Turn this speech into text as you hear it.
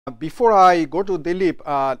Before I go to Dilip,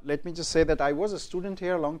 let me just say that I was a student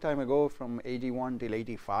here a long time ago from 81 till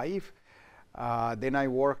 85. Then I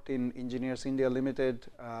worked in Engineers India Limited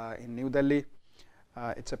in New Delhi.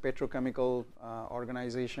 It's a petrochemical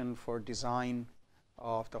organization for design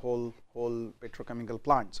of the whole petrochemical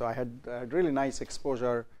plant. So I had really nice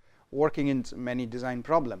exposure working in many design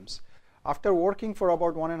problems. After working for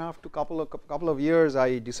about 1.5 to couple of years,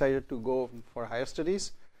 I decided to go for higher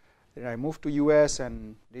studies. Then I moved to US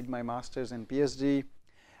and did my master's and PhD.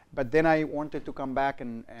 But then I wanted to come back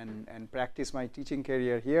and practice my teaching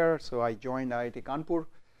career here. So I joined IIT Kanpur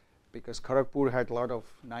because Kharagpur had a lot of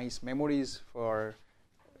nice memories for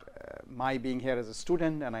my being here as a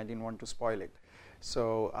student, and I didn't want to spoil it.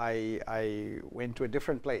 So I went to a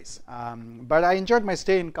different place. But I enjoyed my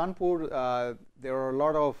stay in Kanpur. There are a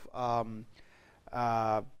lot of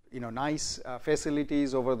nice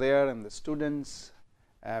facilities over there, and the students,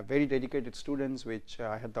 very dedicated students, which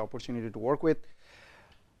I had the opportunity to work with.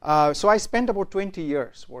 So I spent about 20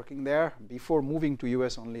 years working there before moving to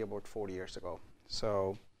US only about 4 years ago.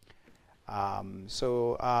 So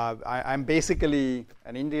I'm basically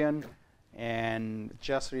an Indian and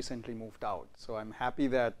just recently moved out. So I'm happy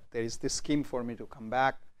that there is this scheme for me to come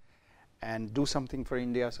back and do something for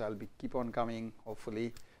India. So I'll keep on coming,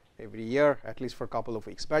 hopefully every year, at least for a couple of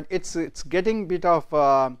weeks. But it's getting a bit of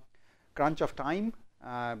crunch of time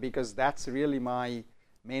because that's really my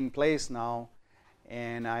main place now.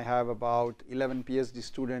 And I have about 11 PhD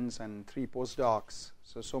students and 3 postdocs.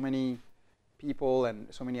 So many people and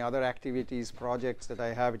so many other activities, projects that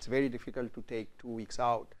I have, it's very difficult to take 2 weeks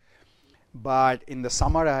out. But in the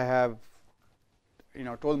summer, I have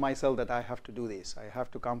told myself that I have to do this. I have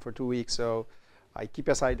to come for 2 weeks. So I keep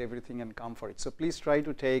aside everything and come for it. So please try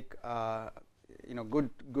to take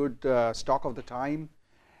good stock of the time,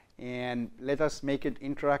 and let us make it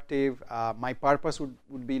interactive. My purpose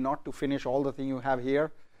would be not to finish all the thing you have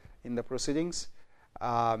here in the proceedings.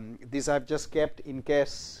 These I've just kept in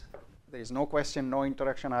case there is no question, no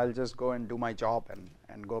interaction. I'll just go and do my job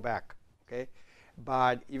and go back. Okay.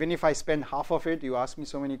 But even if I spend half of it, you ask me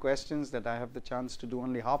so many questions that I have the chance to do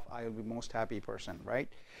only half, I will be most happy person, right?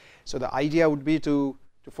 So the idea would be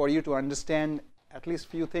for you to understand at least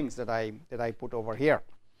few things that I put over here.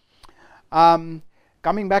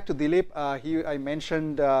 Coming back to Dilip, I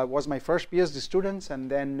mentioned was my first PhD student,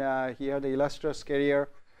 and then he had an illustrious career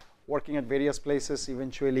working at various places,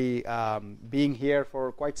 eventually being here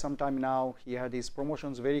for quite some time now. He had his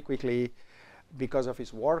promotions very quickly because of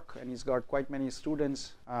his work, and he's got quite many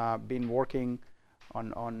students been working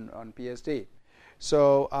on PhD.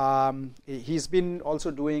 So he's been also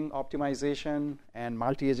doing optimization and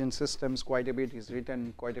multi-agent systems quite a bit. He's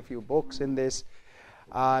written quite a few books in this.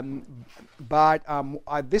 But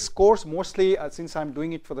this course mostly, since I'm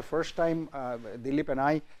doing it for the first time, Dilip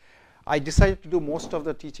and I decided to do most of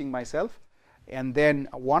the teaching myself. And then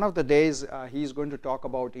one of the days he's going to talk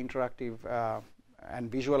about interactive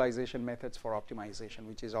and visualization methods for optimization,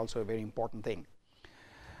 which is also a very important thing.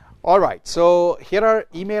 All right, so here are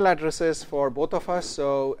email addresses for both of us.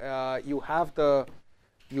 So you have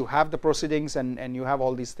the proceedings and you have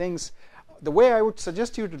all these things. The way I would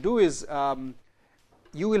suggest you to do is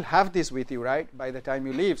you will have this with you, right, by the time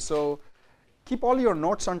you leave. So keep all your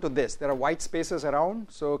notes onto this. There are white spaces around,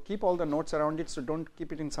 so keep all the notes around it. So don't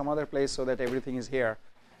keep it in some other place so that everything is here,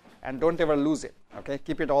 and don't ever lose it. Okay,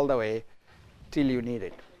 keep it all the way till you need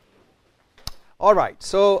it. All right,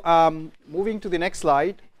 so moving to the next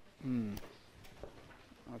slide.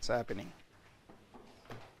 What's happening?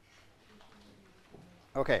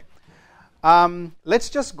 Okay, let's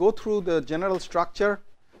just go through the general structure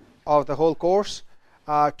of the whole course.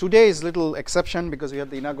 Today is a little exception because we had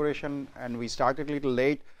the inauguration and we started a little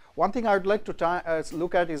late. One thing I would like to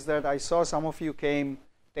look at is that I saw some of you came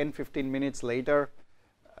 10-15 minutes later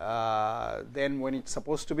than when it's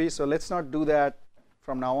supposed to be. So let's not do that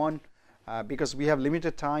from now on because we have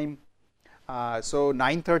limited time. So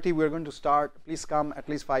 9:30 we're going to start. Please come at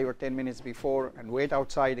least 5 or 10 minutes before and wait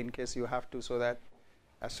outside in case you have to, so that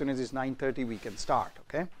as soon as it's 9:30 we can start.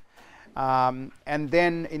 Okay. And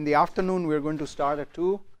then in the afternoon we're going to start at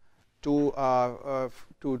 2 to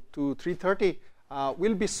 3:30.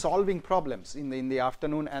 We'll be solving problems in the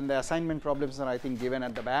afternoon, and the assignment problems are, I think, given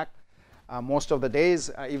at the back most of the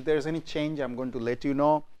days. If there's any change, I'm going to let you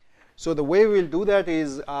know. So the way we'll do that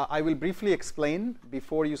is I will briefly explain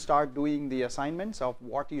before you start doing the assignments of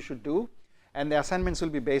what you should do, and the assignments will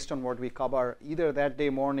be based on what we cover either that day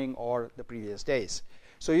morning or the previous days.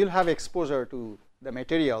 So you'll have exposure to the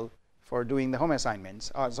material for doing the home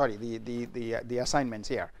assignments, the assignments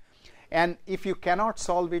here. And if you cannot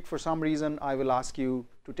solve it for some reason, I will ask you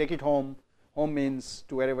to take it home, home means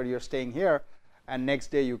to wherever you're staying here, and next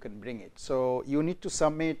day you can bring it. So you need to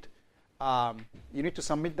submit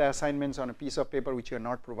the assignments on a piece of paper which you're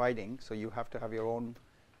not providing. So you have to have your own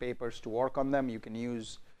papers to work on them. You can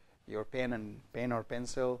use your pen or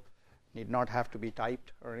pencil. Need not have to be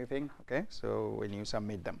typed or anything. Okay, so when you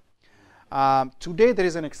submit them. Today there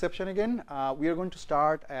is an exception again. We are going to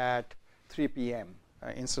start at 3 p.m.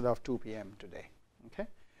 Instead of 2 p.m. today. Okay,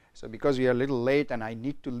 so because we are a little late and I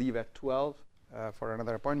need to leave at 12 for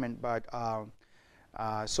another appointment, but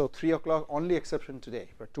so 3 o'clock only exception today.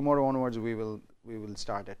 But tomorrow onwards we will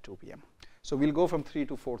start at 2 p.m. So we'll go from 3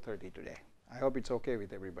 to 4:30 today. I hope it's okay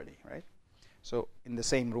with everybody, right? So in the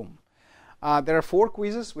same room. There are 4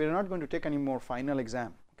 quizzes. We're not going to take any more final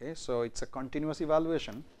exam. Okay, so it's a continuous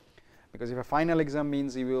evaluation, because if a final exam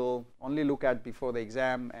means you will only look at before the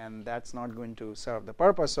exam, and that's not going to serve the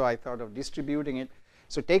purpose. So I thought of distributing it.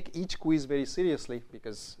 So take each quiz very seriously,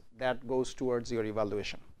 because that goes towards your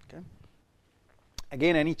evaluation. Okay.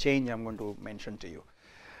 Again, any change I'm going to mention to you.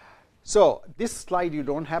 So this slide you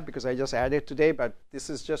don't have because I just added today, but this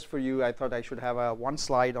is just for you. I thought I should have one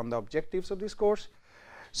slide on the objectives of this course.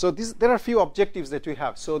 So there are a few objectives that we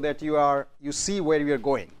have, so that you see where we are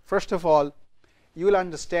going. First of all, you will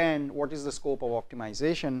understand what is the scope of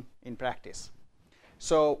optimization in practice.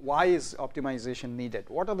 So why is optimization needed?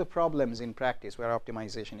 What are the problems in practice where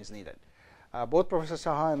optimization is needed? Both Professor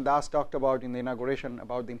Saha and Das talked about in the inauguration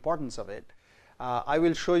about the importance of it. I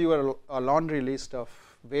will show you a laundry list of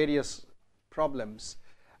various problems.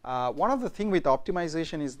 One of the things with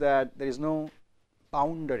optimization is that there is no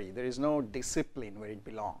boundary, there is no discipline where it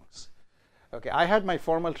belongs. Okay, I had my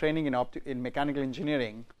formal training in mechanical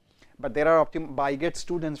engineering, but there are I get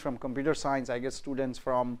students from computer science, I get students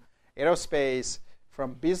from aerospace,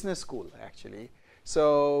 from business school actually.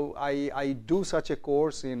 So I do such a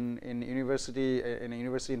course in a university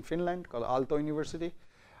in Finland called Aalto University.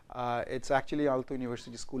 It's actually Aalto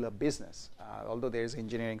University School of Business, although there is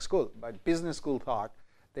engineering school, but business school thought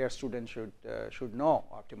their students should know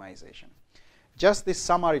optimization. Just this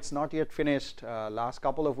summer, it's not yet finished. Last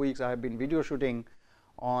couple of weeks, I have been video shooting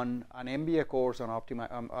on an MBA course on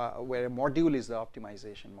where a module is the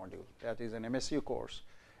optimization module. That is an MSU course.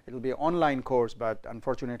 It will be an online course, but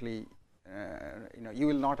unfortunately, you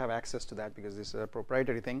will not have access to that because this is a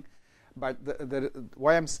proprietary thing. But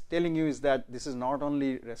why I'm telling you is that this is not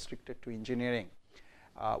only restricted to engineering.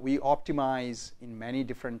 We optimize in many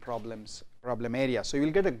different problem areas. So you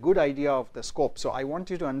will get a good idea of the scope. So I want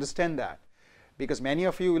you to understand that, because many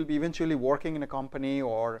of you will be eventually working in a company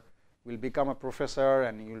or will become a professor,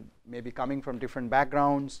 and you'll maybe coming from different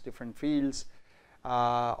backgrounds, different fields.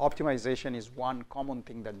 Optimization is one common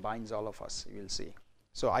thing that binds all of us, you will see.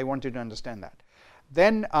 So I want you to understand that.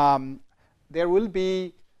 Then there will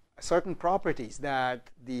be certain properties that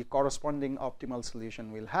the corresponding optimal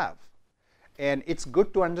solution will have. And it's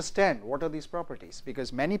good to understand what are these properties,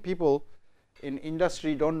 because many people in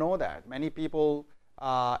industry don't know that. Many people,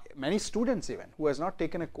 many students even, who has not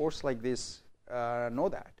taken a course like this know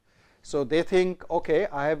that. So they think, okay,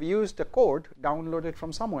 I have used a code downloaded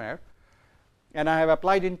from somewhere, and I have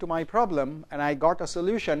applied into my problem, and I got a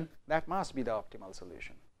solution. That must be the optimal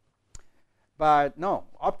solution. But no,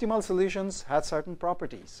 optimal solutions have certain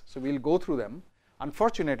properties. So we'll go through them.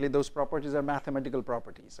 Unfortunately, those properties are mathematical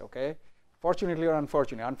properties. Okay, fortunately or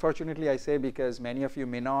unfortunately. Unfortunately, I say because many of you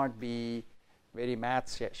may not be very math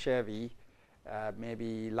savvy,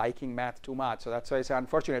 maybe liking math too much. So that's why I say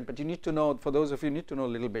unfortunate. But you need to know, for those of you, need to know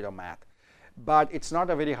a little bit of math. But it's not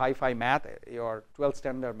a very hi-fi math. Your 12th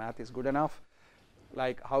standard math is good enough.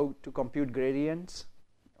 Like how to compute gradients.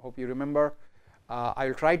 Hope you remember.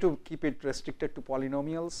 I'll try to keep it restricted to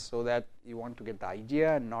polynomials so that you want to get the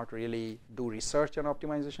idea and not really do research on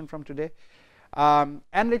optimization from today. And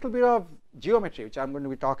a little bit of geometry, which I'm going to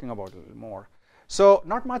be talking about a little more. So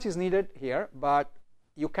not much is needed here, but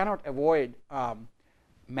you cannot avoid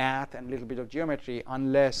math and a little bit of geometry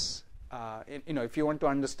unless, if you want to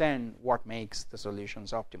understand what makes the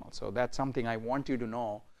solutions optimal. So that's something I want you to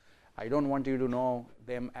know. I don't want you to know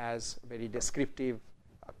them as very descriptive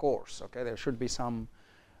course. Okay, there should be some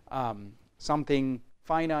something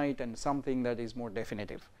finite and something that is more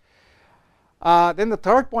definitive. Then the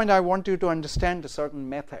third point, I want you to understand the certain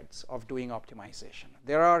methods of doing optimization.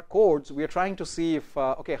 There are codes. We are trying to see if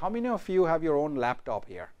okay, how many of you have your own laptop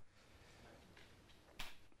here?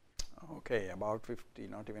 Okay, about 50,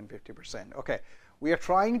 not even 50%. Okay, we are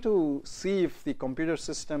trying to see if the computer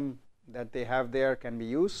system that they have there can be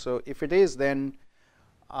used. So if it is, then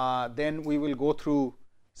we will go through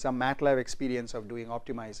some MATLAB experience of doing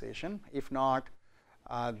optimization. If not,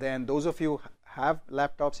 then those of you have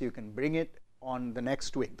laptops, you can bring it on the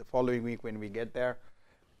next week, the following week when we get there.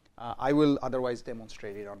 I will otherwise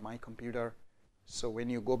demonstrate it on my computer. So when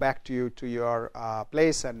you go back to your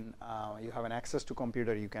place and you have an access to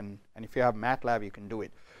computer, you can, and if you have MATLAB, you can do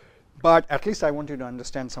it. But at least I want you to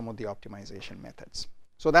understand some of the optimization methods.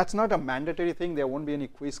 So that's not a mandatory thing. There won't be any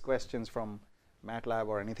quiz questions from MATLAB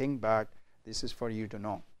or anything, but this is for you to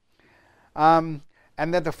know.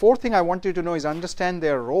 And then the fourth thing I want you to know is understand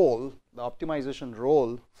their role, the optimization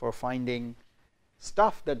role for finding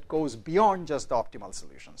stuff that goes beyond just the optimal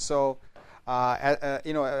solution. So,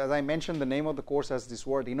 as I mentioned, the name of the course has this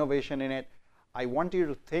word innovation in it. I want you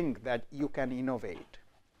to think that you can innovate.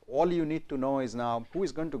 All you need to know is now who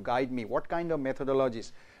is going to guide me, what kind of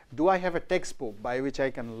methodologies. Do I have a textbook by which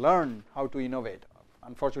I can learn how to innovate?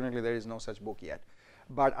 Unfortunately, there is no such book yet.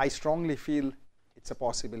 But I strongly feel it's a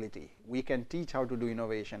possibility. We can teach how to do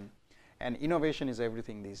innovation. And innovation is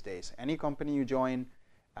everything these days. Any company you join,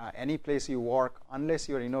 any place you work, unless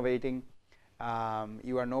you're innovating,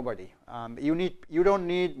 you are nobody. You don't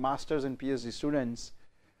need masters and PhD students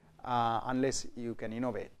unless you can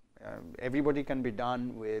innovate. Everybody can be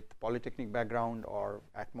done with polytechnic background or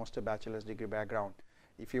at most a bachelor's degree background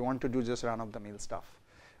if you want to do just run-of-the-mill stuff.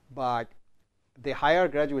 But they hire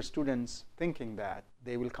graduate students thinking that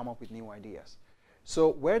they will come up with new ideas. So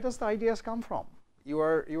where does the ideas come from? You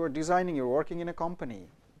are designing, you're working in a company.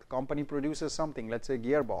 The company produces something, let's say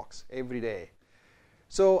gearbox, every day.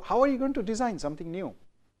 So how are you going to design something new?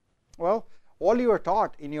 Well, all you are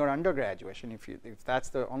taught in your undergraduation, if that's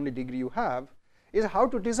the only degree you have, is how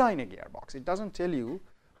to design a gearbox. It doesn't tell you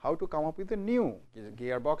how to come up with a new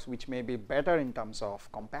gearbox which may be better in terms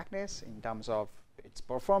of compactness, in terms of its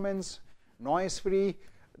performance, noise free.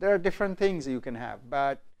 There are different things you can have,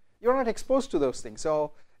 but you're not exposed to those things.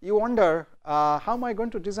 So you wonder, how am I going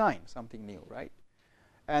to design something new, right?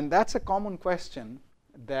 And that's a common question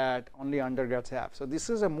that only undergrads have. So this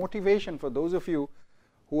is a motivation for those of you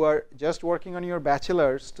who are just working on your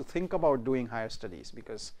bachelor's to think about doing higher studies,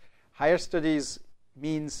 because higher studies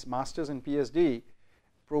means masters and PhD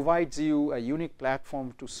provides you a unique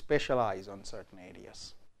platform to specialize on certain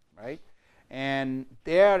areas, right? And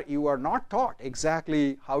there you are not taught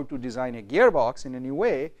exactly how to design a gearbox in any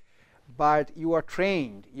way, but you are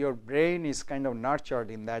trained. Your brain is kind of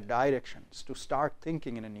nurtured in that direction to start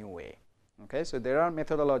thinking in a new way. Okay, so there are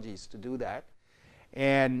methodologies to do that,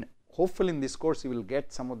 and hopefully in this course you will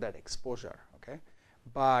get some of that exposure. Okay,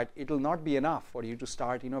 but it will not be enough for you to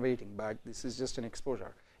start innovating, but this is just an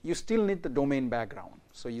exposure. You still need the domain background.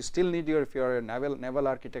 So you still need if you're a naval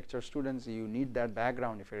architecture students, you need that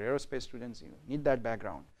background. If you're aerospace students, you need that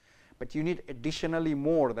background. But you need additionally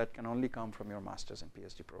more that can only come from your master's and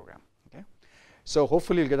PhD program. Okay, so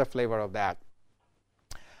hopefully you'll get a flavor of that.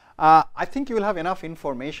 I think you will have enough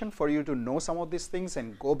information for you to know some of these things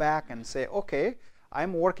and go back and say, okay,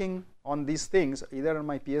 I'm working on these things either on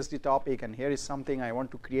my PhD topic, and here is something I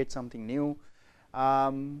want to create something new.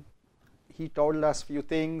 He told us few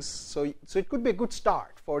things, so it could be a good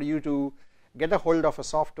start for you to get a hold of a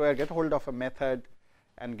software, get a hold of a method,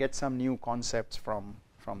 and get some new concepts from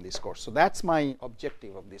this course. So that's my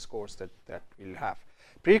objective of this course that we'll have.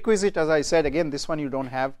 Prerequisite, as I said, again, this one you don't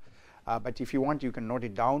have, but if you want, you can note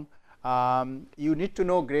it down. You need to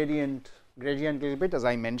know gradient a little bit, as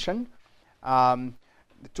I mentioned.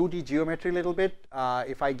 The 2D geometry a little bit.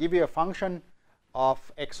 If I give you a function of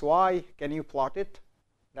xy, can you plot it?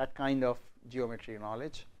 That kind of geometry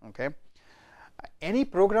knowledge. Okay. Any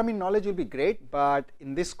programming knowledge will be great, but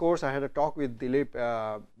in this course I had a talk with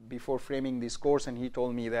Dilip before framing this course, and he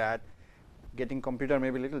told me that getting computer may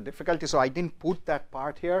be a little difficulty, so I didn't put that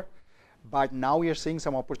part here. But now we are seeing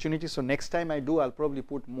some opportunities, so next time I do, I'll probably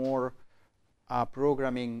put more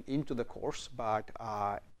programming into the course. But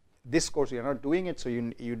this course we are not doing it, so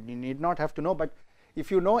you need not have to know. But if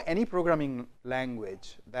you know any programming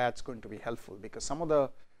language, that's going to be helpful, because some of the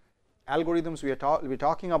algorithms we're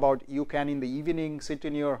talking about, you can in the evening sit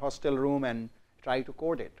in your hostel room and try to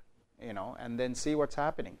code it, and then see what's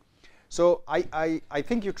happening. So I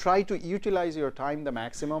think you try to utilize your time the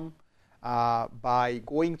maximum by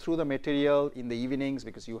going through the material in the evenings,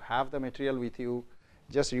 because you have the material with you,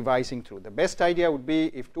 just revising through. The best idea would be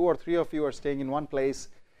if 2 or 3 of you are staying in one place,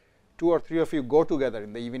 2 or 3 of you go together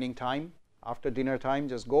in the evening time. After dinner time,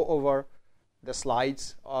 just go over the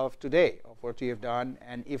slides of today, of what you have done,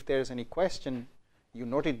 and if there is any question, you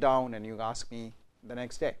note it down and you ask me the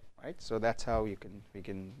next day, right? So that's how we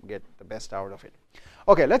can get the best out of it.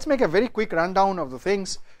 Okay, let's make a very quick rundown of the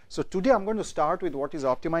things. So today I'm going to start with what is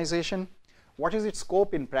optimization, what is its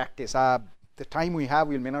scope in practice. The time we have,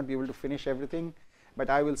 we may not be able to finish everything, but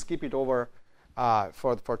I will skip it over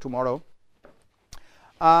for tomorrow.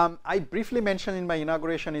 I briefly mentioned in my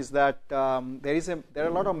inauguration is that there are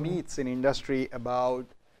a lot of myths in industry about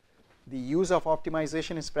the use of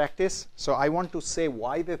optimization in practice. So I want to say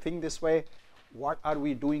why they think this way. What are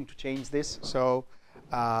we doing to change this? So,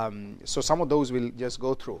 so some of those we'll just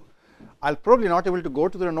go through. I'll probably not able to go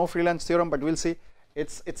to the no freelance theorem, but we'll see.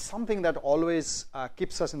 It's something that always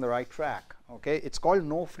keeps us in the right track. Okay, it's called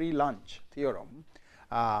no free lunch theorem.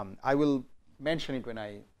 I will mention it when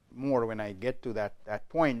I get to that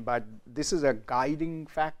point. But this is a guiding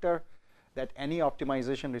factor that any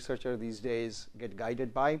optimization researcher these days get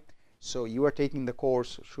guided by. So you are taking the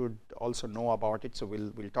course should also know about it. So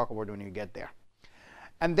we'll talk about it when you get there.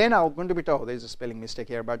 And then I'm going to be told, there's a spelling mistake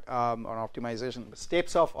here, but on optimization,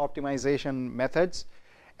 steps of optimization methods.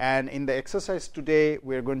 And in the exercise today,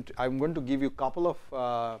 I'm going to give you a couple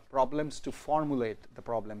of problems to formulate the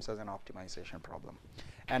problems as an optimization problem.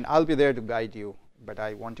 And I'll be there to guide you, but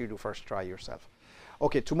I want you to first try yourself.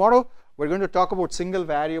 Okay, tomorrow we're going to talk about single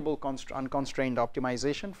variable unconstrained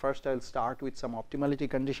optimization. First, I'll start with some optimality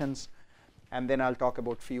conditions, and then I'll talk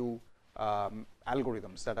about few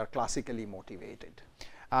algorithms that are classically motivated.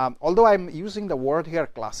 Although I'm using the word here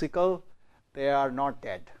classical, they are not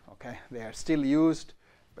dead. Okay, they are still used,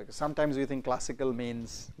 because sometimes we think classical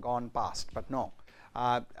means gone past, but no.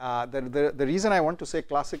 The reason I want to say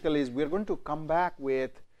classical is we're going to come back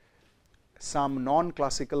with some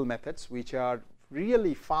non-classical methods which are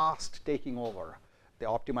really fast taking over the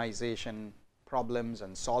optimization problems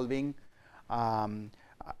and solving, and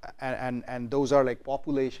those are like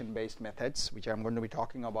population-based methods, which I'm going to be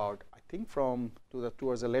talking about, I think,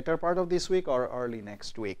 towards the later part of this week or early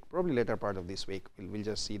next week, probably later part of this week. We'll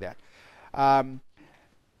just see that.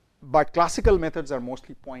 But classical methods are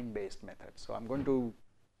mostly point-based methods. So I'm going to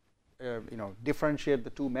differentiate the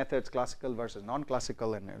two methods, classical versus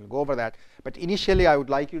non-classical, and we'll go over that. But initially, I would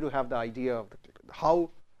like you to have the idea of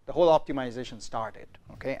how the whole optimization started,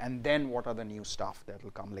 okay, and then what are the new stuff that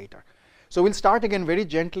will come later. So we'll start again very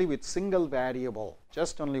gently with single variable,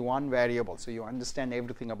 just only one variable, so you understand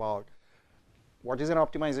everything about what is an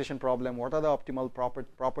optimization problem, what are the optimal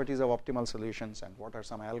properties of optimal solutions, and what are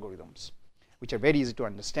some algorithms, which are very easy to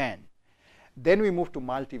understand. Then we move to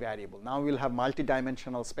multivariable. Now we'll have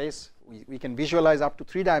multidimensional space. We can visualize up to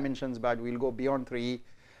 3 dimensions, but we'll go beyond 3.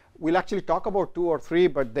 We'll actually talk about 2 or 3,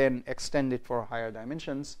 but then extend it for higher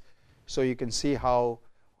dimensions, so you can see how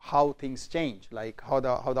things change, like how the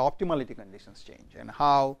optimality conditions change, and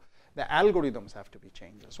how the algorithms have to be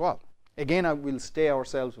changed as well. Again, I will stay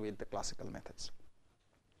ourselves with the classical methods.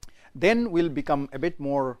 Then we'll become a bit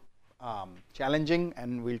more challenging,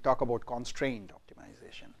 and we'll talk about constrained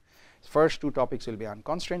optimization. First 2 topics will be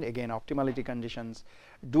unconstrained, again optimality conditions,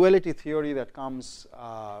 duality theory that comes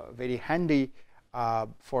very handy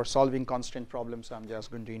for solving constraint problems. So I'm just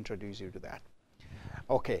going to introduce you to that.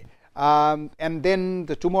 Okay, and then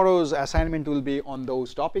tomorrow's assignment will be on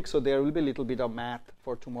those topics. So there will be a little bit of math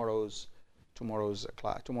for tomorrow's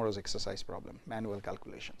exercise problem, manual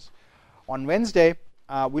calculations. On Wednesday,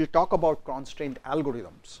 we'll talk about constraint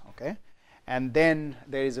algorithms. Okay. And then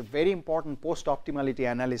there is a very important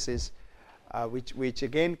post-optimality analysis, which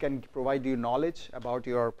again can provide you knowledge about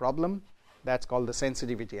your problem. That's called the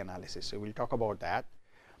sensitivity analysis. So we'll talk about that.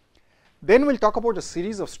 Then we'll talk about a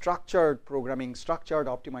series of structured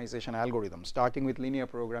optimization algorithms, starting with linear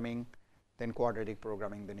programming, then quadratic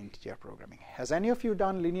programming, then integer programming. Has any of you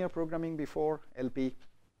done linear programming before, LP?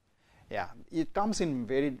 Yeah, it comes in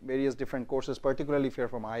various different courses, particularly if you're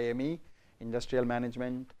from IME, industrial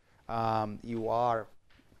management.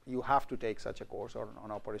 You have to take such a course on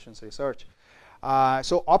operations research.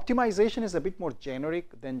 So optimization is a bit more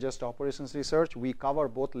generic than just operations research. We cover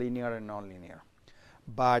both linear and nonlinear,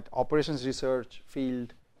 but operations research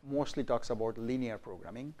field mostly talks about linear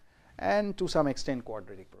programming and to some extent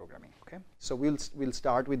quadratic programming. Okay, so we'll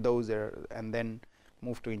start with those there and then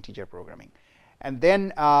move to integer programming, and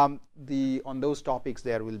then on those topics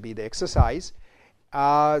there will be the exercise.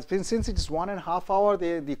 Since it's 1.5 hours,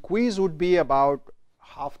 the quiz would be about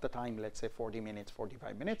half the time, let's say 40 minutes,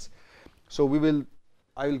 45 minutes. So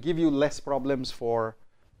I will give you less problems for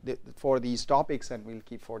these topics, and we'll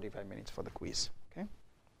keep 45 minutes for the quiz. Okay.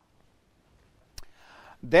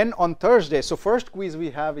 Then on Thursday, so first quiz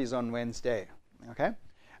we have is on Wednesday. Okay,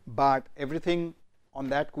 but everything on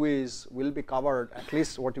that quiz will be covered, at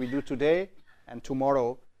least what we do today and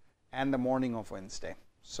tomorrow and the morning of Wednesday.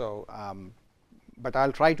 So. But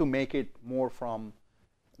I'll try to make it more from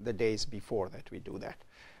the days before that we do that.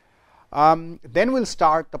 Then we'll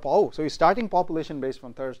start so we're starting population based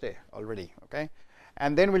from Thursday already, okay?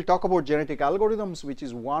 And then we'll talk about genetic algorithms, which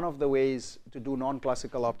is one of the ways to do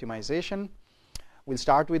non-classical optimization. We'll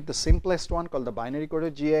start with the simplest one called the binary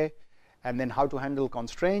coded GA, and then how to handle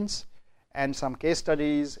constraints and some case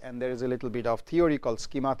studies, and there is a little bit of theory called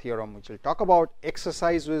schema theorem, which we'll talk about.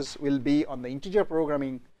 Exercises will be on the integer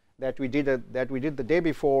programming that we did the day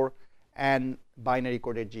before, and binary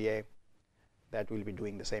coded GA that we'll be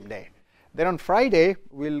doing the same day. Then on Friday,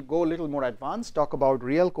 we'll go a little more advanced, talk about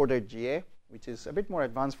real coded GA, which is a bit more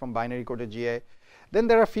advanced from binary coded GA. Then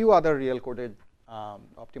there are a few other real coded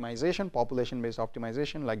optimization, population based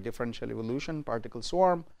optimization, like differential evolution, particle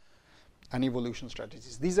swarm, and evolution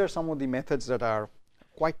strategies. These are some of the methods that are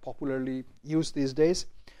quite popularly used these days.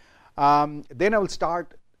 Then I will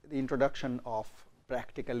start the introduction of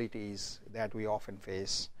practicalities that we often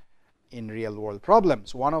face in real world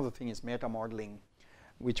problems. One of the things is meta modeling,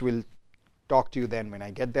 which we'll talk to you then when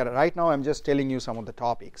I get there. Right now I'm just telling you some of the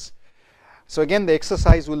topics. So again, the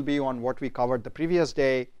exercise will be on what we covered the previous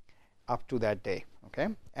day up to that day, okay?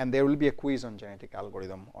 And there will be a quiz on genetic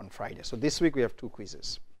algorithm on Friday. So this week we have 2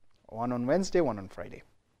 quizzes, one on Wednesday, one on Friday.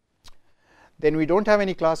 Then we don't have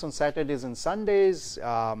any class on Saturdays and Sundays,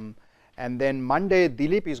 and then Monday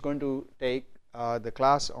Dilip is going to take the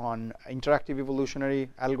class on interactive evolutionary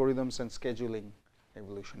algorithms and scheduling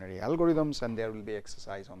evolutionary algorithms, and there will be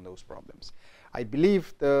exercise on those problems. I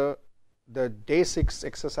believe the day 6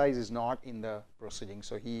 exercise is not in the proceeding,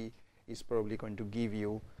 so he is probably going to give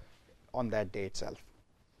you on that day itself.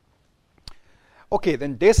 Okay,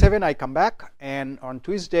 then day 7 I come back, and on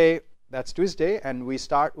Tuesday, that's Tuesday, and we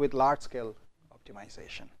start with large scale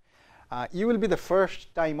optimization. You will be the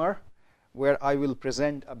first timer where I will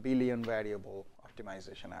present a billion variable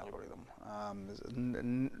optimization algorithm.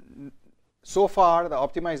 So far, the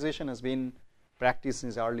optimization has been practiced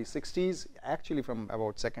since the early 60s, actually from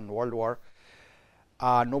about Second World War.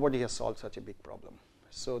 Nobody has solved such a big problem.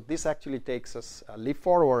 So this actually takes us a leap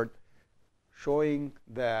forward, showing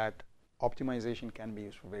that optimization can be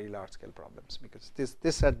used for very large scale problems, because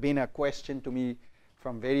this had been a question to me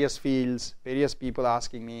from various fields, various people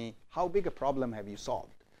asking me, how big a problem have you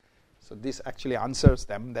solved? So this actually answers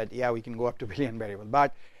them that, yeah, we can go up to billion variable.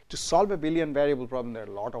 But to solve a billion variable problem, there are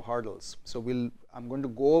a lot of hurdles. So I'm going to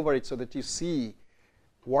go over it so that you see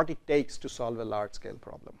what it takes to solve a large scale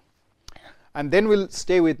problem. And then we'll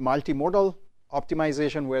stay with multimodal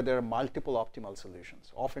optimization, where there are multiple optimal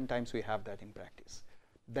solutions. Oftentimes we have that in practice,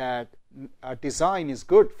 that a design is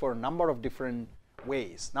good for a number of different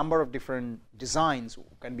ways. Number of different designs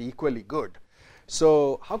can be equally good.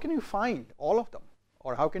 So how can you find all of them?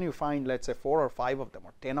 Or how can you find, let's say, 4 or 5 of them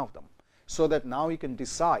or 10 of them, so that now you can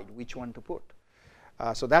decide which one to put.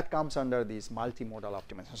 So that comes under these multimodal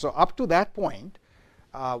optimization. So up to that point,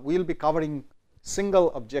 we'll be covering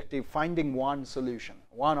single objective, finding one solution,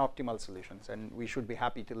 one optimal solutions, and we should be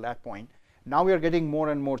happy till that point. Now we are getting more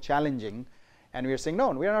and more challenging, and we are saying, no,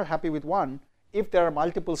 we are not happy with one. If there are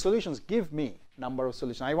multiple solutions, give me number of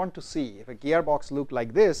solutions. I want to see if a gearbox looked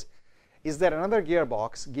like this, is there another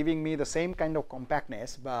gearbox giving me the same kind of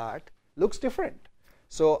compactness but looks different?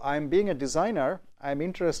 So I'm being a designer, I'm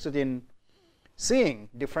interested in seeing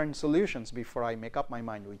different solutions before I make up my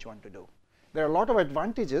mind which one to do. There are a lot of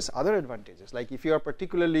advantages, other advantages, like if you are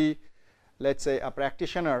particularly, let's say, a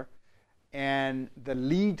practitioner and the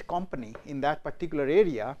lead company in that particular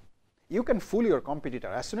area, you can fool your competitor.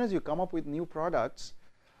 As soon as you come up with new products,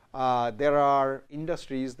 there are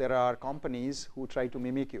industries, there are companies who try to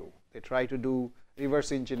mimic you. They try to do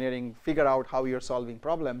reverse engineering, figure out how you're solving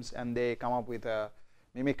problems, and they come up with a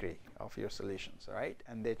mimicry of your solutions, right?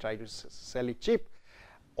 And they try to sell it cheap.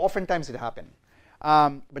 Oftentimes it happens.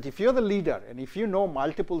 But if you're the leader and if you know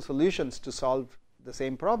multiple solutions to solve the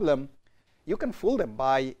same problem, you can fool them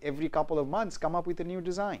by every couple of months come up with a new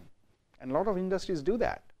design. And a lot of industries do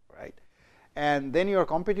that, right? And then your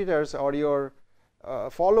competitors or your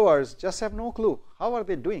followers just have no clue. How are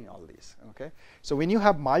they doing all this? Okay. So when you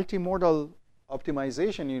have multimodal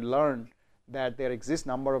optimization, you learn that there exists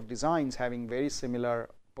number of designs having very similar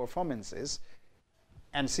performances,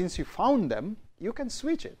 and since you found them, you can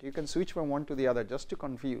switch it. You can switch from one to the other just to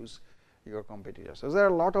confuse your competitors. So there are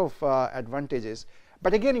a lot of advantages,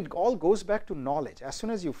 but again, it all goes back to knowledge. As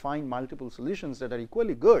soon as you find multiple solutions that are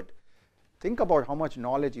equally good, think about how much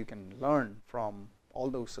knowledge you can learn from all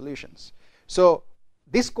those solutions. So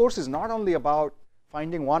this course is not only about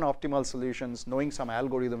finding one optimal solutions, knowing some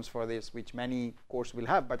algorithms for this, which many courses will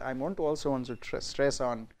have, but I want to also stress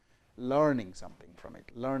on learning something from it,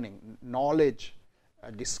 learning, knowledge,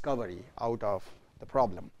 discovery out of the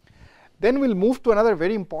problem. Then we'll move to another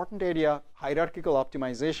very important area, hierarchical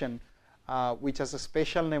optimization, which has a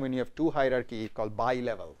special name when you have 2 hierarchy called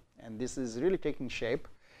bi-level, and this is really taking shape.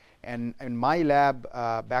 And my lab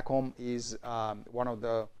back home is one of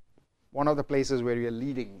the one of the places where we are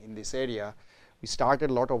leading in this area. We started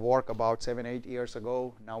a lot of work about 7-8 years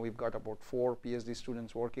ago. Now we've got about 4 PhD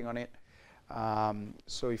students working on it.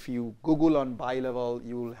 So if you Google on bi-level,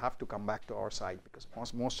 you will have to come back to our site because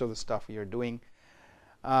most of the stuff we are doing.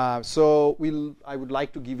 So I would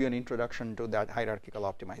like to give you an introduction to that hierarchical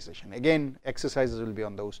optimization. Again, exercises will be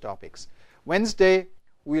on those topics. Wednesday,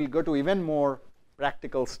 we'll go to even more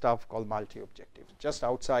practical stuff called multi-objectives. Just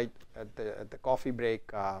outside at the coffee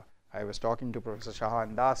break, I was talking to Professor Shah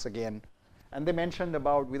and Das again, and they mentioned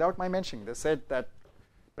about, without my mentioning, they said that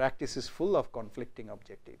practice is full of conflicting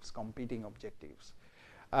objectives, competing objectives.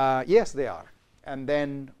 Yes, they are. And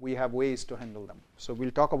then we have ways to handle them. So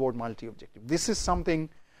we'll talk about multi-objective. This is something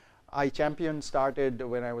I started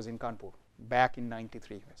when I was in Kanpur back in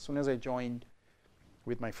 '93. As soon as I joined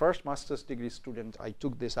with my first master's degree student, I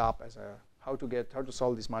took this up as how to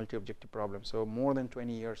solve this multi-objective problem. So more than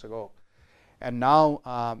 20 years ago. And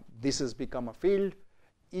now this has become a field.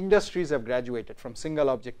 Industries have graduated from single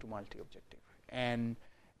object to multi-objective. And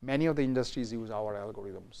many of the industries use our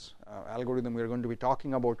algorithms. Algorithm we're going to be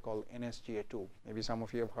talking about called NSGA2. Maybe some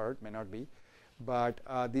of you have heard, may not be. But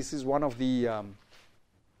this is one of the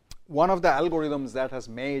algorithms that has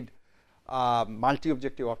made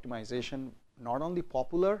multi-objective optimization not only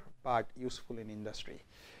popular but useful in industry.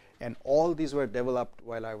 And all these were developed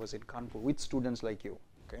while I was in Kanpur with students like you.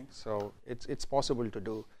 Okay, so it's possible to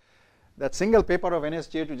do. That single paper of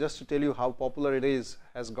NSGA2, just to tell you how popular it is,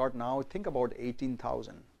 has got now, think about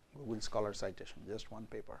 18,000 Google Scholar citation, just one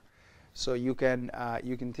paper. So you can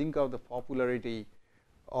think of the popularity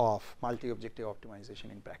of multi-objective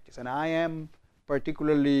optimization in practice. And I am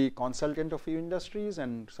particularly consultant of few industries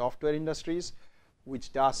and software industries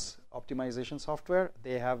which does optimization software.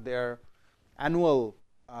 They have their annual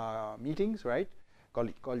meetings, right,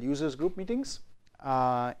 called users group meetings.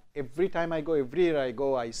 Every year I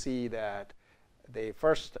go, I see that they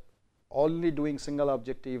first only doing single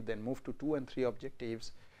objective, then move to 2 and 3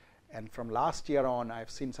 objectives. And from last year on,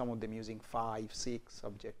 I've seen some of them using 5, 6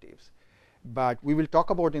 objectives. But we will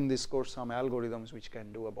talk about in this course some algorithms which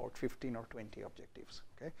can do about 15 or 20 objectives.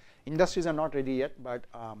 Okay? Industries are not ready yet, but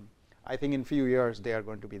I think in few years they are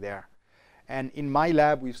going to be there. And in my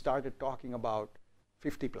lab, we've started talking about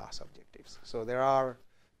 50 plus objectives. So there are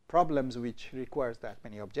problems which requires that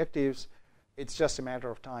many objectives. It's just a matter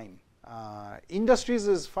of time. Industries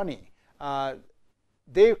is funny.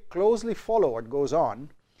 They closely follow what goes on.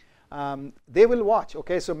 They will watch.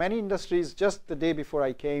 Okay, so many industries, just the day before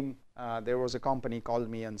I came, there was a company called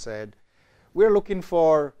me and said, we're looking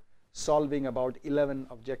for solving about 11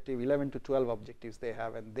 to 12 objectives they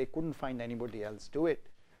have, and they couldn't find anybody else do it.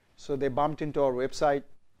 So they bumped into our website,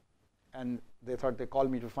 and they thought they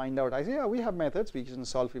called me to find out. I said, yeah, we have methods. We can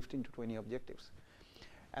solve 15 to 20 objectives.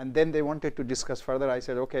 And then they wanted to discuss further. I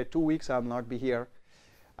said, okay, 2 weeks I'll not be here.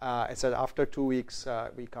 I said, after 2 weeks,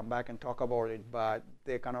 we come back and talk about it, but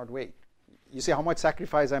they cannot wait. You see how much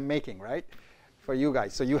sacrifice I'm making, right, for you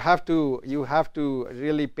guys. So you have to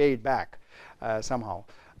really pay it back somehow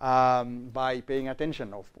by paying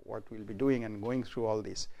attention of what we'll be doing and going through all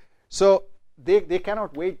this. So they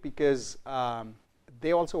cannot wait because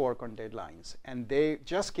they also work on deadlines, and they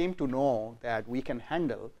just came to know that we can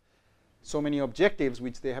handle so many objectives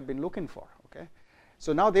which they have been looking for. Okay,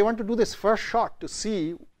 so now they want to do this first shot to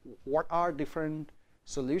see what are different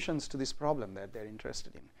solutions to this problem that they're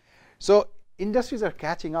interested in. So industries are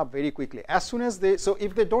catching up very quickly. As soon as so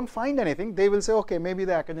if they don't find anything, they will say, okay, maybe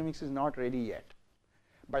the academics is not ready yet.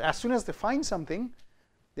 But as soon as they find something,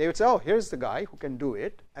 they would say, oh, here's the guy who can do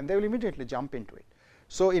it, and they will immediately jump into it.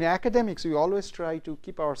 So in academics, we always try to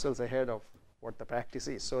keep ourselves ahead of what the practice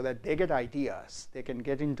is so that they get ideas. They can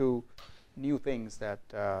get into new things that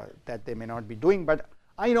they may not be doing. But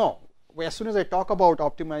I know, as soon as I talk about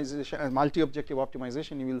optimization and multi-objective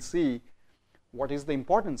optimization, you will see what is the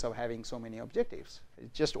importance of having so many objectives.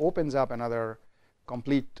 It just opens up another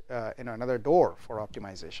complete, another door for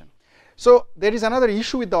optimization. So there is another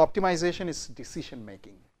issue with the optimization is decision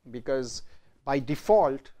making, because by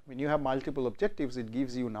default, when you have multiple objectives, it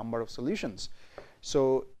gives you a number of solutions.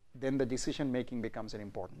 So then the decision making becomes an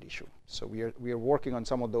important issue. So we are working on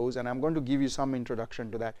some of those, and I'm going to give you some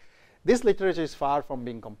introduction to that. This literature is far from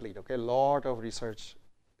being complete. Okay, a lot of research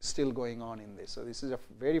still going on in this. So this is a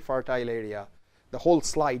very fertile area. The whole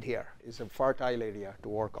slide here is a fertile area to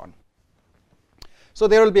work on. So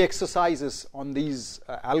there will be exercises on these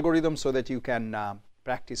algorithms so that you can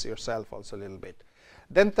practice yourself also a little bit.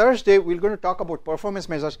 Then Thursday, we're going to talk about performance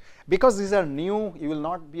measures. Because these are new, you will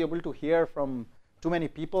not be able to hear from too many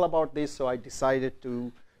people about this, so I decided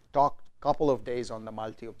to talk a couple of days on the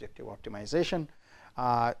multi-objective optimization.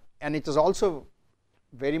 And it is also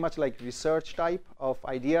very much like research type of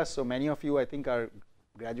ideas. So many of you, I think, are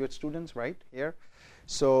graduate students right here.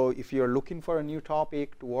 So if you're looking for a new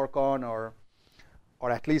topic to work on, or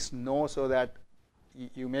at least know, so that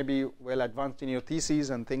you may be well advanced in your thesis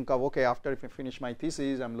and think of, okay, after if I finish my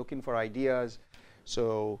thesis, I'm looking for ideas.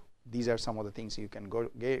 So these are some of the things you can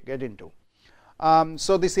get into.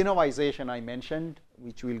 So this innovization I mentioned,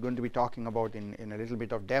 which we're going to be talking about in a little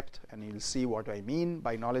bit of depth, and you'll see what I mean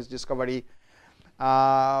by knowledge discovery.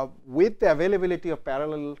 With the availability of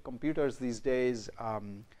parallel computers these days,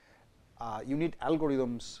 you need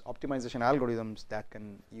algorithms, optimization algorithms that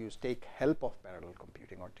can take help of parallel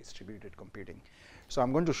computing or distributed computing. So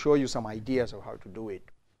I'm going to show you some ideas of how to do it.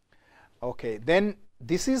 Okay, then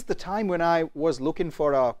this is the time when I was looking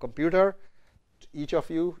for a computer. Each of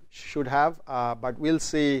you should have, but we'll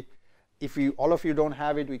see if all of you don't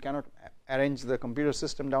have it, we cannot arrange the computer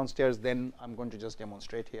system downstairs, then I'm going to just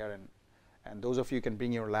demonstrate here, and those of you can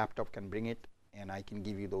bring your laptop, can bring it, and I can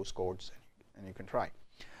give you those codes and you can try.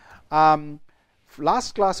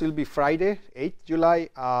 Last class will be Friday, 8th July.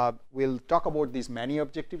 We'll talk about these many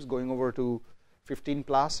objectives, going over to 15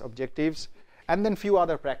 plus objectives, and then few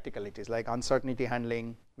other practicalities like uncertainty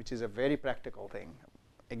handling, which is a very practical thing.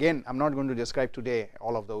 Again, I'm not going to describe today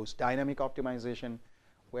all of those. Dynamic optimization,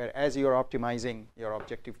 where as you're optimizing, your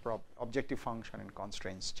objective function and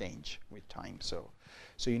constraints change with time. So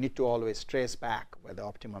you need to always trace back where the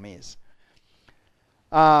optimum is.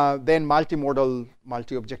 Then multimodal,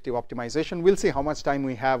 multi-objective optimization. We'll see how much time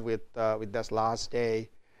we have with this last day.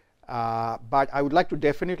 But I would like to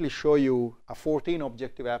definitely show you a 14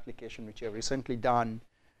 objective application which I have recently done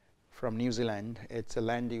from New Zealand. It's a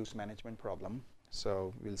land use management problem.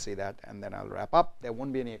 So we'll see that, and then I'll wrap up. There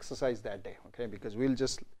won't be any exercise that day, okay? Because we'll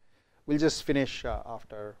just finish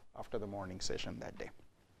after the morning session that day.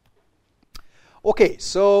 Okay,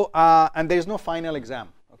 so and there is no final exam.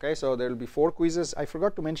 Okay, so there will be 4 quizzes. I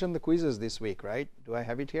forgot to mention the quizzes this week, right? Do I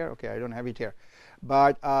have it here? Okay, I don't have it here.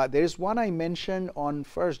 But there is one I mentioned on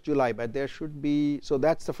 1st July, but there should be, so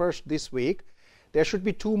that's the first this week. There should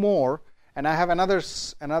be 2 more, and I have another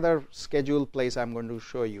scheduled place I'm going to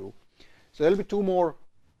show you. So there will be 2 more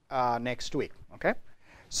next week, okay?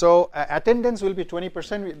 So attendance will be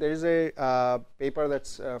 20%. There is a paper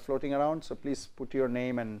that's floating around, so please put your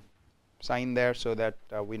name and sign there so that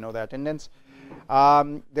we know the attendance.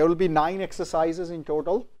 There will be 9 exercises in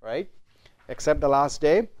total, right? Except the last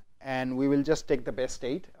day, and we will just take the best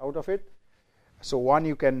 8 out of it. So one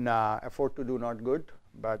you can afford to do not good,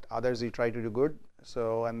 but others you try to do good.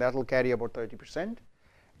 So, and that will carry about 30%.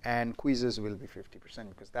 And quizzes will be 50%,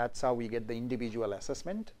 because that's how we get the individual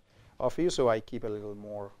assessment of you. So I keep a little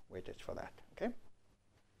more weightage for that. Okay.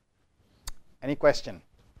 Any question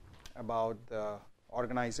about the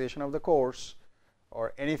organization of the course,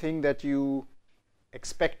 or anything that you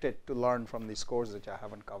expected to learn from this course that I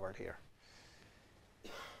haven't covered here?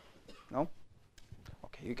 No?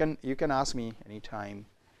 Okay. You can ask me anytime.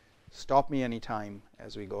 Stop me anytime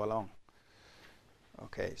as we go along.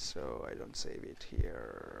 Okay, so I don't save it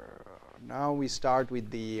here. Now we start with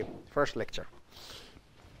the first lecture.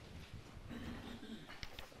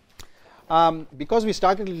 Because we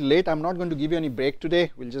started a little late, I'm not going to give you any break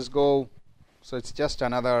today. We'll just go, so it's just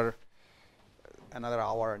another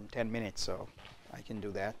hour and 10 minutes, so I can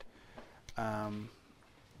do that.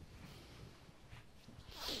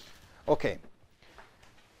 Okay.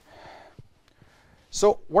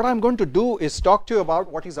 So what I'm going to do is talk to you about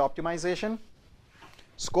what is optimization.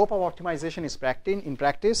 Scope of optimization is in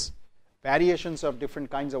practice, variations of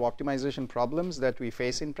different kinds of optimization problems that we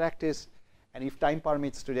face in practice, and if time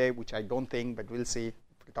permits today, which I don't think, but we'll see,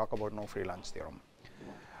 we'll talk about no free lunch theorem.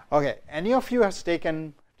 Okay, any of you has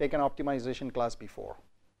taken optimization class before?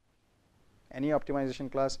 Any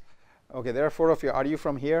optimization class? Okay, there are 4 of you. Are you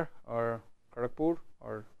from here or Kharagpur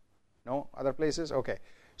or no other places? Okay,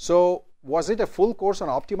 so was it a full course on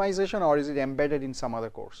optimization, or is it embedded in some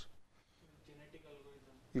other course?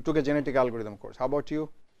 You took a genetic algorithm course. How about you?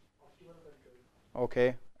 Optimal control.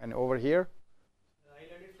 Okay. And over here? I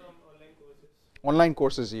learned it from online courses. Online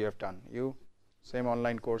courses you have done. You? Same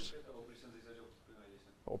online course?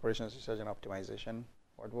 Operations research and optimization.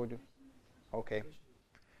 What would you? Okay.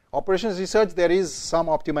 Operations research, there is some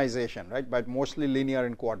optimization, right? But mostly linear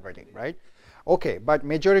and coordinating, right? Okay. But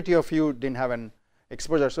majority of you didn't have an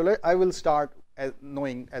exposure. So I will start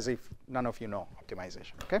knowing as if none of you know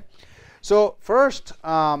optimization. Okay. So first,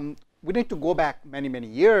 we need to go back many, many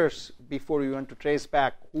years before we want to trace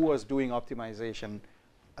back who was doing optimization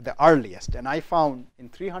at the earliest. And I found in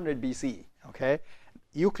 300 BC, okay,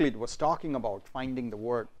 Euclid was talking about finding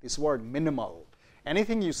this word minimal.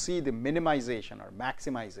 Anything you see the minimization or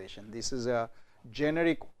maximization, this is a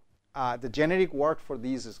generic, the generic word for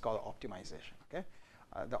these is called optimization. Okay,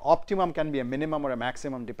 the optimum can be a minimum or a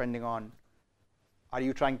maximum depending on, are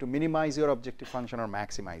you trying to minimize your objective function or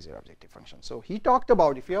maximize your objective function. So he talked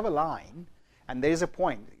about if you have a line and there is a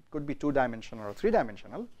point, it could be 2-dimensional or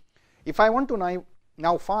 3-dimensional. If I want to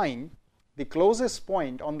now find the closest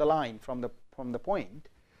point on the line from the point,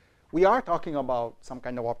 we are talking about some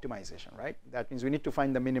kind of optimization, right? That means we need to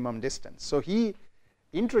find the minimum distance. So he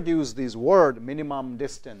introduced this word minimum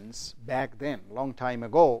distance back then, long time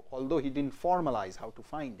ago, although he didn't formalize how to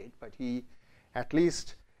find it, but he at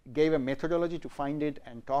least gave a methodology to find it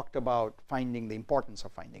and talked about finding the importance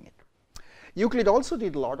of finding it. Euclid also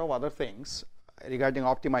did a lot of other things regarding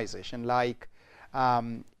optimization, like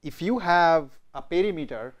if you have a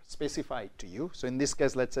perimeter specified to you, so in this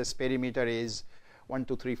case, let's say perimeter is 1,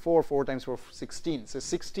 2, 3, 4, 4 times 4, 16, so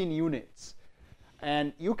 16 units,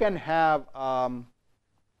 and you can have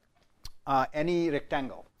any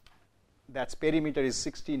rectangle that's perimeter is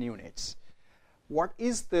 16 units. What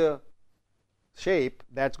is the shape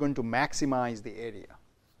that's going to maximize the area?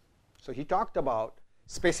 So he talked about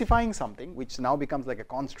specifying something which now becomes like a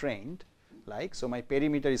constraint, like, so my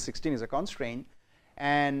perimeter is 16 is a constraint,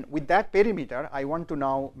 and with that perimeter I want to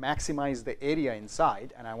now maximize the area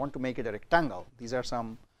inside and I want to make it a rectangle. These are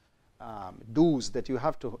some do's that you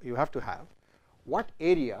have to have. What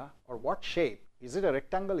area or what shape? Is it a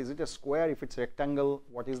rectangle? Is it a square? If it's rectangle,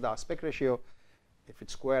 what is the aspect ratio? If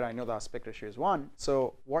it's square, I know the aspect ratio is 1.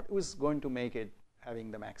 So what is going to make it having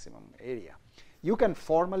the maximum area? You can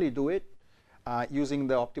formally do it using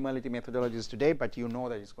the optimality methodologies today, but you know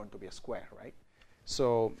that it's going to be a square, right?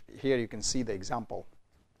 So here you can see the example.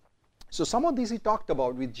 So some of these he talked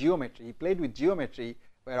about with geometry. He played with geometry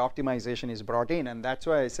where optimization is brought in, and that's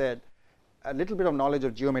why I said a little bit of knowledge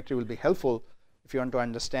of geometry will be helpful if you want to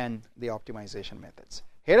understand the optimization methods.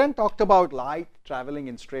 Heron talked about light traveling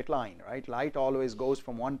in straight line, right? Light always goes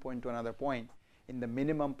from one point to another point in the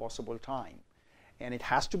minimum possible time, and it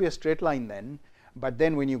has to be a straight line then. But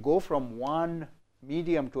then when you go from one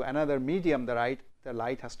medium to another medium, the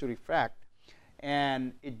light has to refract,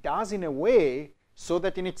 and it does in a way so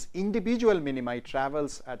that in its individual minima it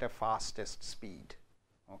travels at a fastest speed,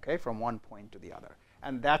 okay, from one point to the other,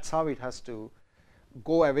 and that's how it has to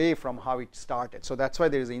go away from how it started. So that's why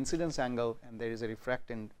there is an incidence angle and there is a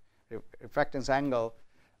refractance angle,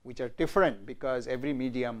 which are different because every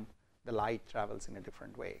medium the light travels in a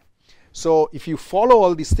different way. So if you follow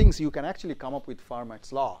all these things, you can actually come up with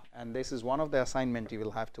Fermat's law, and this is one of the assignment you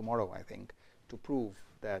will have tomorrow, I think, to prove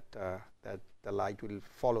that that the light will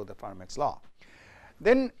follow the Fermat's law.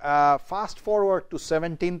 Then fast forward to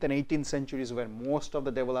 17th and 18th centuries, where most of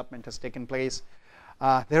the development has taken place.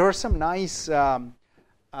 There are some nice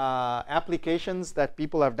applications that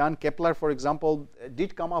people have done. Kepler, for example,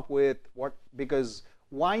 did come up with because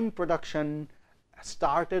wine production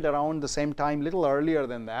started around the same time, little earlier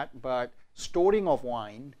than that, but storing of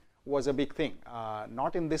wine was a big thing.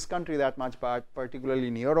 Not in this country that much, but particularly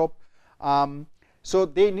in Europe. So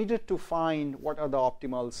they needed to find what are the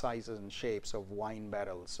optimal sizes and shapes of wine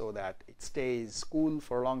barrels so that it stays cool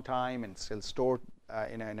for a long time and still stored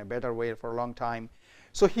in a better way for a long time.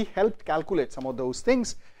 So he helped calculate some of those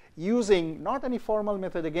things using not any formal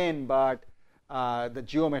method again, but the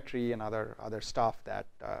geometry and other stuff that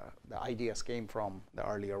the ideas came from the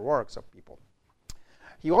earlier works of people.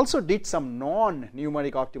 He also did some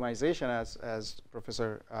non-numeric optimization, as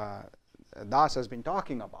Professor Das has been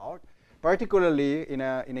talking about. Particularly in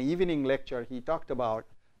an evening lecture, he talked about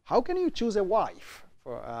how can you choose a wife.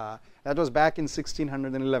 That was back in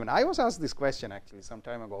 1611. I was asked this question actually some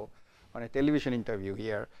time ago on a television interview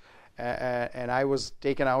here, and I was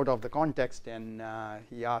taken out of the context, and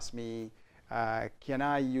he asked me, can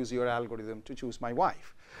I use your algorithm to choose my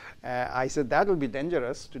wife? I said that will be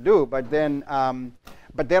dangerous to do, but then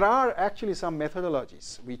but there are actually some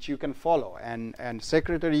methodologies which you can follow, and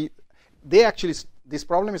secretary, they actually, this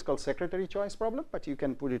problem is called secretary choice problem, but you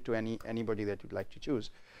can put it to anybody that you'd like to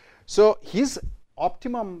choose. So his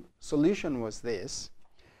optimum solution was this,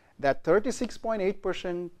 that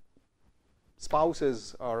 36.8%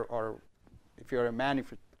 spouses, or if you're a man,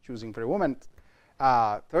 if you're choosing for a woman,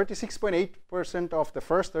 36.8% of the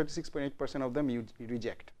first 36.8% of them you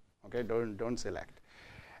reject. Okay, don't select,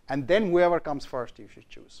 and then whoever comes first you should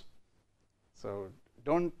choose. So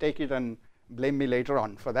don't take it and blame me later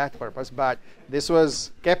on for that purpose. But this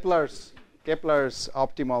was Kepler's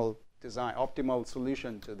optimal design, optimal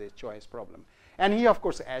solution to the choice problem. And he, of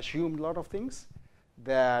course, assumed a lot of things,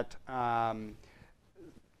 that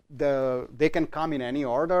they can come in any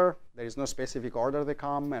order. There is no specific order they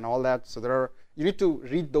come and all that. So you need to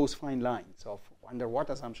read those fine lines of under what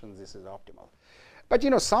assumptions this is optimal. But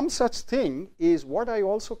some such thing is what I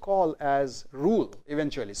also call as rule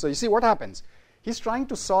eventually. So you see what happens. He's trying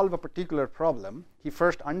to solve a particular problem. He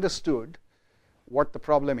first understood what the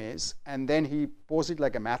problem is, and then he posed it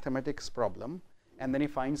like a mathematics problem, and then he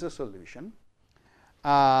finds a solution.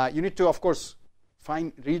 You need to, of course,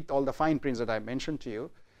 read all the fine prints that I mentioned to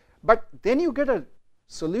you. But then you get a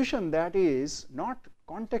solution that is not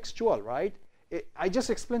contextual, right? I just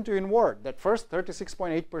explained to you in Word that first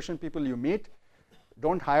 36.8% people you meet,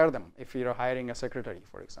 don't hire them if you're hiring a secretary,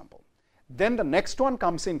 for example. Then the next one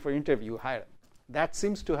comes in for interview, hire them. That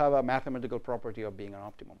seems to have a mathematical property of being an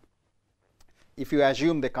optimum. If you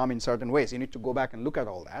assume they come in certain ways, you need to go back and look at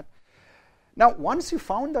all that. Now, once you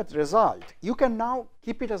found that result, you can now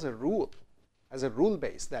keep it as a rule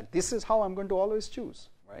base, that this is how I'm going to always choose,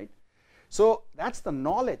 right? So that's the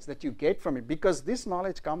knowledge that you get from it, because this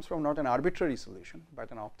knowledge comes from not an arbitrary solution, but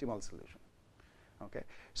an optimal solution. Okay,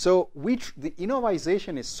 so the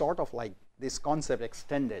innovization is sort of like this concept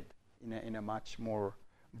extended in a much more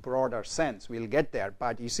broader sense. We'll get there,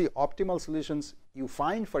 but you see, optimal solutions you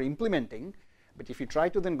find for implementing, but if you try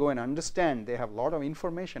to then go and understand, they have a lot of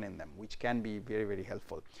information in them, which can be very, very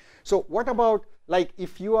helpful. So what about, like,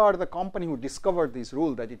 if you are the company who discovered this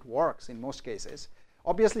rule that it works in most cases,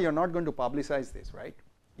 obviously you're not going to publicize this, right?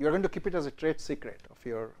 You're going to keep it as a trade secret of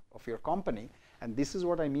your company. And this is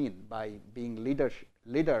what I mean by being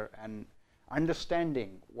leader and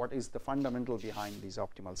understanding what is the fundamental behind these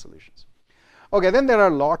optimal solutions. Okay, then there are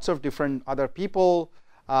lots of different other people,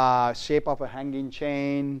 shape of a hanging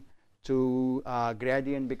chain to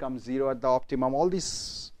gradient becomes 0 at the optimum. All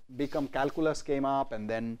these calculus came up, and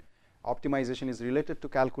then optimization is related to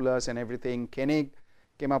calculus and everything. Koenig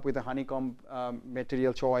came up with a honeycomb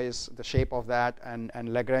material choice, the shape of that, and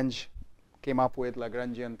Lagrange came up with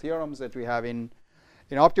Lagrangian theorems that we have in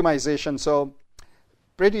optimization. So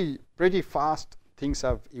pretty fast things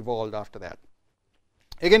have evolved after that.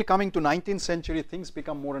 Again, coming to 19th century, things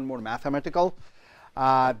become more and more mathematical.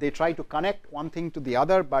 They try to connect one thing to the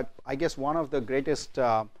other, but I guess one of the greatest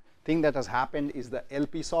thing that has happened is the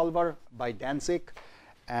LP solver by Danzig,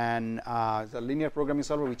 and the linear programming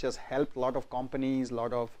solver, which has helped a lot of companies, a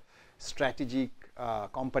lot of strategic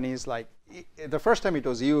companies. Like the first time it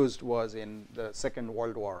was used was in the Second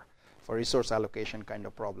World War for resource allocation kind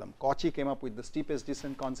of problem. Cauchy came up with the steepest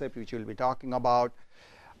descent concept, which we'll be talking about.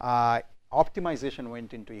 Optimization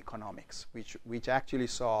went into economics, which actually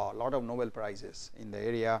saw a lot of Nobel Prizes in the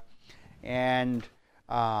area, and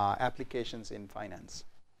applications in finance.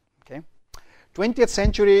 Okay, 20th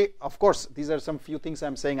century, of course, these are some few things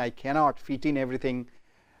I'm saying. I cannot fit in everything,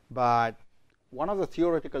 but one of the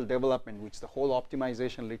theoretical development which the whole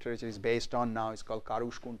optimization literature is based on now is called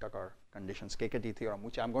Karush-Kuntakar conditions, KKT theorem,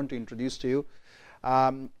 which I'm going to introduce to you.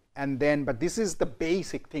 But this is the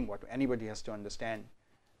basic thing what anybody has to understand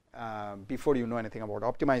before you know anything about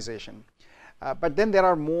optimization. But then there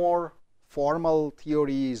are more formal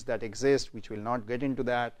theories that exist, which will not get into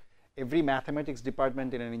that. Every mathematics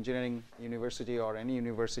department in an engineering university or any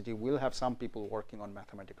university will have some people working on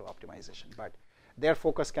mathematical optimization, but their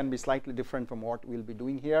focus can be slightly different from what we'll be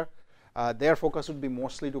doing here. Their focus would be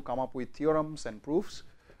mostly to come up with theorems and proofs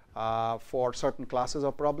for certain classes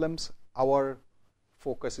of problems. Our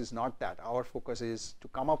focus is not that. Our focus is to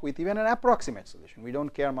come up with even an approximate solution. We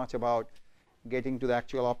don't care much about getting to the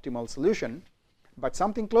actual optimal solution, but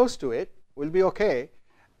something close to it will be okay.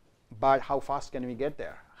 But how fast can we get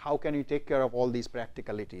there? How can we take care of all these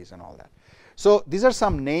practicalities and all that? So these are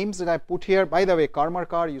some names that I put here. By the way,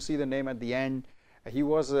 Karmarkar, you see the name at the end. He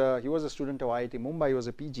was a student of IIT Mumbai. He was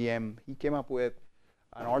a PGM. He came up with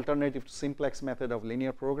an alternative to simplex method of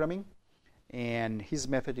linear programming, and his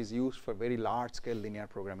method is used for very large-scale linear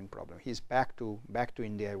programming problem. He's back to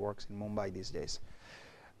India. He works in Mumbai these days.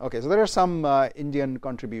 Okay, so there are some Indian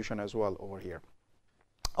contribution as well over here.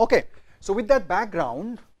 Okay, so with that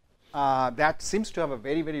background, that seems to have a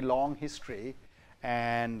very, very long history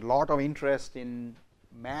and a lot of interest in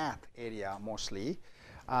math area mostly.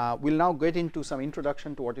 We'll now get into some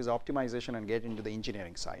introduction to what is optimization and get into the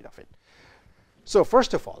engineering side of it. So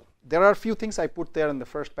first of all, there are a few things I put there in the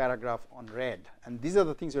first paragraph on red, and these are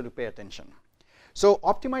the things you have to pay attention. So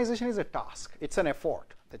optimization is a task. It's an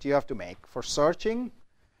effort that you have to make for searching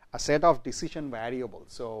a set of decision variables.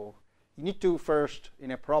 So you need to first,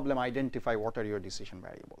 in a problem, identify what are your decision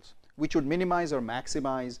variables, which would minimize or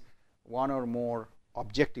maximize one or more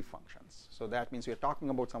objective functions. So that means we are talking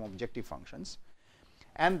about some objective functions,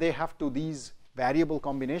 and they have to, these variable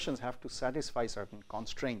combinations have to satisfy certain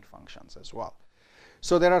constraint functions as well.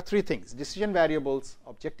 So there are three things: decision variables,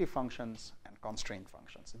 objective functions, and constraint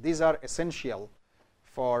functions. These are essential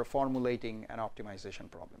for formulating an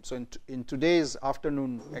optimization problem. So in today's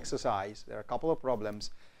afternoon exercise, there are a couple of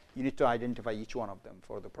problems. You need to identify each one of them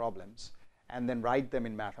for the problems and then write them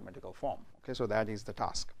in mathematical form. Okay, so that is the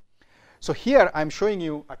task. So here I'm showing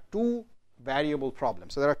you a 2 variable problem.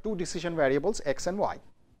 So there are 2 decision variables, x and y.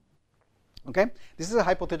 Okay, this is a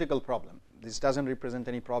hypothetical problem. This doesn't represent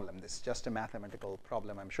any problem. This is just a mathematical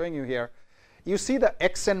problem I'm showing you here. You see the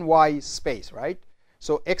x and y space, right?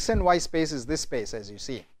 So x and y space is this space, as you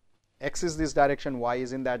see. X is this direction, y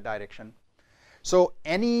is in that direction. So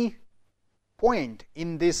any point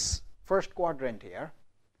in this first quadrant here,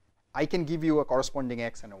 I can give you a corresponding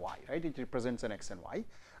x and a y, right? It represents an x and y.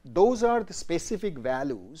 Those are the specific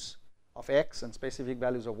values of x and specific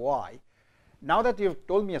values of y. Now that you've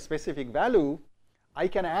told me a specific value, I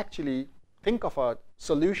can actually think of a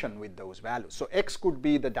solution with those values. So x could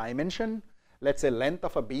be the dimension, let's say length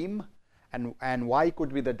of a beam, and y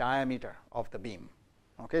could be the diameter of the beam.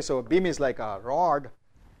 Okay, so a beam is like a rod.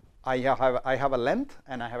 I have a length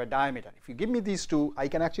and I have a diameter. If you give me these 2, I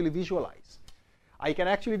can actually visualize. I can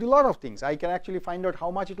actually do a lot of things. I can actually find out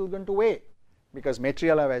how much it is going to weigh, because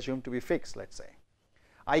material I've assumed to be fixed, let's say.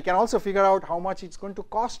 I can also figure out how much it's going to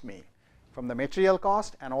cost me from the material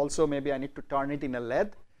cost, and also maybe I need to turn it in a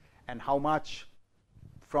lathe, and how much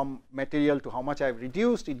from material to how much I've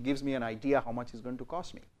reduced, it gives me an idea how much it's going to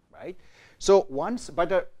cost me, right? So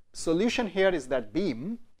but a solution here is that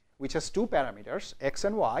beam, which has 2 parameters, x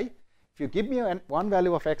and y. If you give me one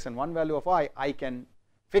value of x and one value of y, I can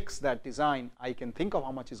fix that design. I can think of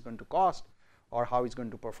how much it's going to cost or how it's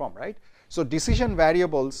going to perform, right? So decision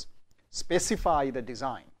variables specify the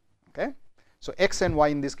design. Okay, so x and y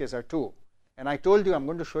in this case are 2, and I told you I'm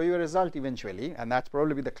going to show you a result eventually, and that's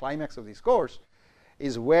probably the climax of this course,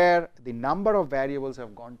 is where the number of variables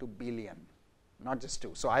have gone to billion, not just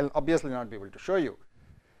 2. So I'll obviously not be able to show you.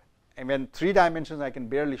 And when 3 dimensions I can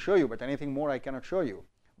barely show you, but anything more I cannot show you.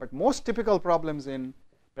 But most typical problems in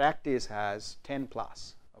practice has 10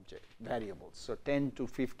 plus variables. So 10 to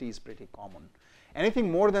 50 is pretty common.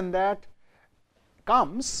 Anything more than that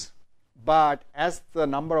comes, but as the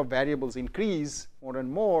number of variables increase more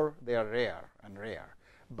and more, they are rare and rare.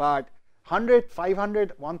 But 100,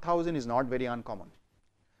 500, 1000 is not very uncommon.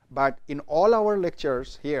 But in all our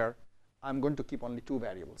lectures here, I'm going to keep only 2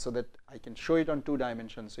 variables so that I can show it on 2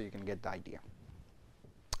 dimensions so you can get the idea.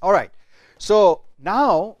 All right. So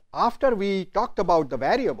now, after we talked about the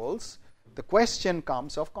variables, the question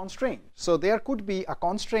comes of constraint. So there could be a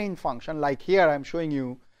constraint function, like here I'm showing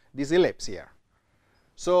you this ellipse here.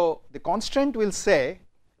 So the constraint will say,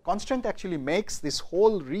 constraint actually makes this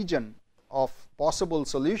whole region of possible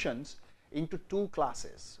solutions into 2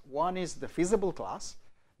 classes. One is the feasible class,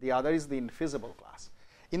 the other is the infeasible class.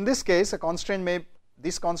 In this case,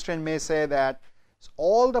 this constraint may say that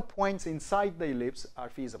all the points inside the ellipse are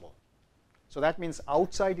feasible. So that means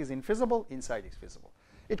outside is infeasible, inside is feasible.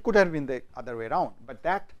 It could have been the other way around, but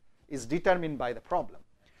that is determined by the problem.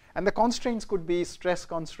 And the constraints could be stress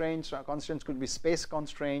constraints, or constraints could be space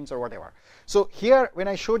constraints, or whatever. So here, when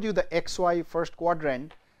I showed you the xy first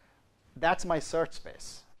quadrant, that's my search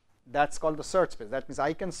space. That's called the search space. That means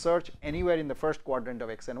I can search anywhere in the first quadrant of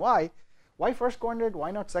x and y. Why first quadrant?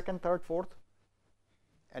 Why not second, third, fourth?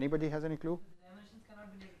 Anybody has any clue? Dimensions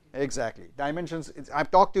cannot be negative. Exactly. Dimensions, I've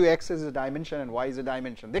talked to you, x is a dimension and y is a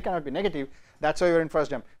dimension. They cannot be negative. That's why you're in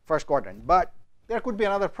first quadrant. But there could be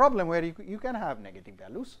another problem where you can have negative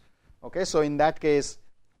values. Okay, so in that case,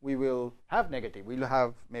 we will have negative. We will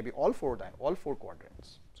have maybe all four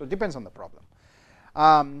quadrants. So it depends on the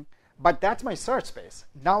problem. But that's my search space.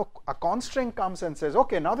 Now a constraint comes and says,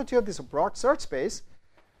 okay, now that you have this broad search space,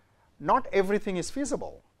 not everything is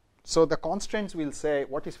feasible. So the constraints will say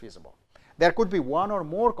what is feasible. There could be one or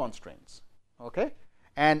more constraints, okay?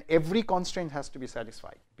 And every constraint has to be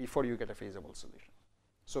satisfied before you get a feasible solution.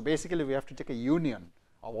 So basically, we have to take a union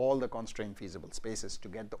of all the constraint feasible spaces to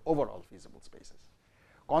get the overall feasible spaces.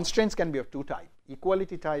 Constraints can be of 2 types,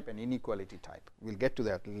 equality type and inequality type. We'll get to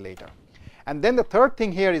that later. And then the third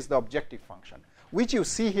thing here is the objective function, which you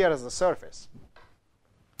see here as the surface.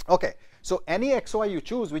 Okay, so any xy you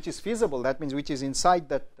choose which is feasible, that means which is inside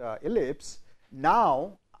that ellipse,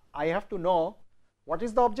 now I have to know what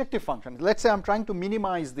is the objective function. Let's say I'm trying to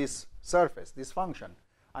minimize this surface, this function.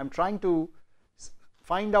 I'm trying to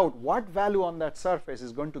find out what value on that surface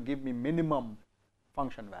is going to give me minimum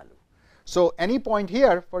function value. So any point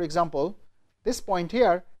here, for example, this point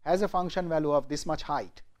here has a function value of this much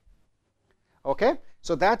height. Okay,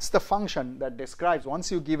 so that's the function that describes,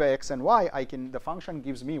 once you give a x and y, the function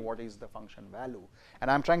gives me what is the function value,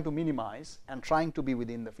 and I'm trying to minimize and trying to be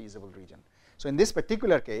within the feasible region. So in this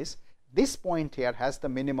particular case, this point here has the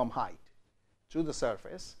minimum height. to the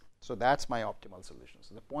surface. So that's my optimal solution.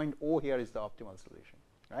 So the point O here is the optimal solution,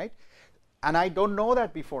 right? And I don't know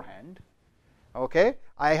that beforehand. Okay,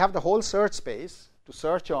 I have the whole search space to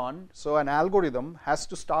search on. So an algorithm has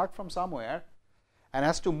to start from somewhere and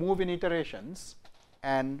has to move in iterations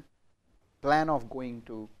and plan of going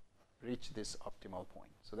to reach this optimal point.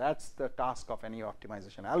 So that's the task of any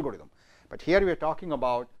optimization algorithm. But here we are talking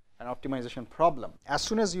about an optimization problem. As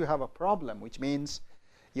soon as you have a problem, which means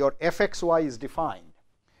your fxy is defined,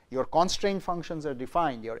 your constraint functions are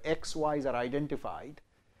defined, your xy's are identified,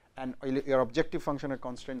 and your objective function and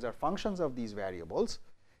constraints are functions of these variables,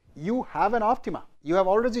 you have an optima. You have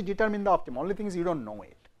already determined the optima. Only thing is you don't know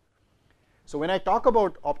it. So when I talk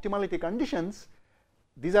about optimality conditions,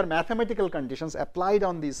 these are mathematical conditions applied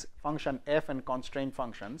on these function f and constraint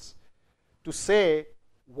functions to say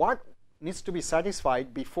what needs to be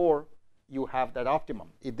satisfied before you have that optimum.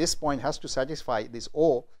 If this point has to satisfy, this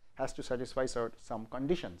O has to satisfy some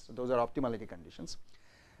conditions. So those are optimality conditions.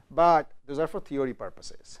 But those are for theory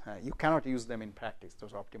purposes. You cannot use them in practice,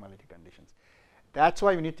 those optimality conditions. That's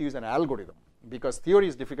why we need to use an algorithm. Because theory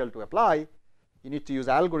is difficult to apply, you need to use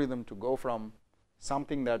algorithm to go from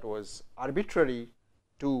something that was arbitrary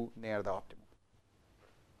to near the optimum.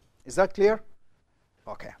 Is that clear?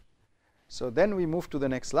 Okay. So then we move to the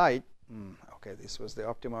next slide. Okay, this was the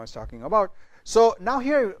optimum I was talking about. So now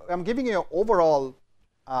here I'm giving you an overall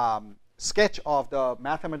sketch of the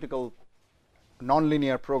mathematical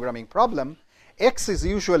nonlinear programming problem. X is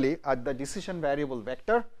usually the decision variable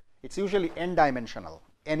vector. It's usually n dimensional.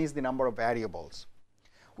 N is the number of variables.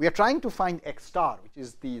 We are trying to find x star, which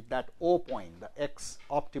is that O point, the x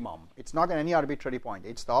optimum. It's not any arbitrary point.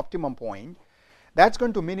 It's the optimum point. That's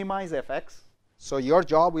going to minimize fx. So your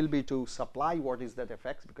job will be to supply what is that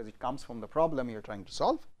fx, because it comes from the problem you're trying to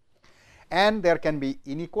solve. And there can be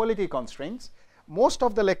inequality constraints. Most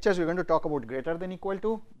of the lectures we're going to talk about greater than equal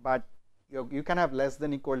to, but you can have less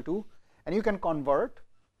than equal to, and you can convert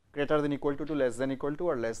greater than equal to less than equal to,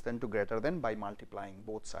 or less than to greater than by multiplying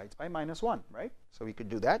both sides by -1, right? So we could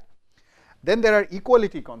do that. Then there are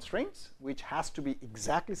equality constraints, which has to be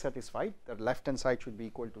exactly satisfied. The left hand side should be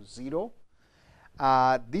equal to 0.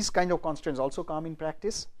 These kind of constraints also come in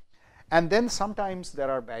practice. And then sometimes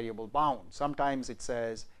there are variable bounds. Sometimes it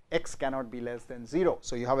says x cannot be less than 0.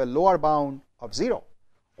 So you have a lower bound of 0,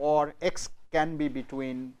 or x can be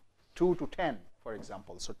between 2 to 10, for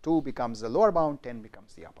example. So 2 becomes the lower bound, 10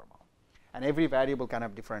 becomes the upper bound. And every variable can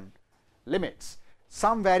have different limits.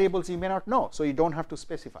 Some variables you may not know, so you don't have to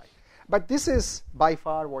specify. But this is by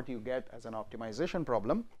far what you get as an optimization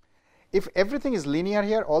problem. If everything is linear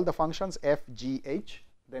here, all the functions f, g, h,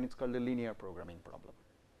 then it's called a linear programming problem.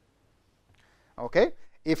 Okay?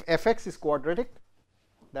 If fx is quadratic,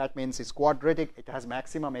 that means it's quadratic, it has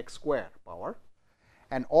maximum x square power,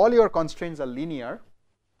 and all your constraints are linear,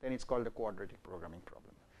 then it's called a quadratic programming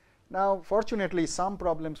problem. Now, fortunately, some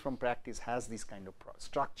problems from practice has these kind of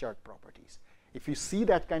structured properties. If you see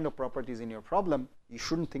that kind of properties in your problem, you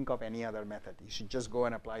shouldn't think of any other method. You should just go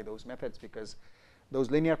and apply those methods, because those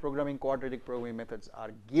linear programming, quadratic programming methods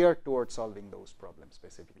are geared towards solving those problems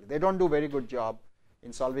specifically. They don't do a very good job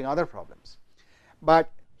in solving other problems. But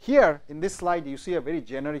here in this slide, you see a very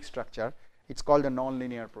generic structure. It's called a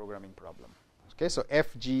nonlinear programming problem. Okay, so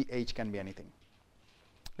f, g, h can be anything.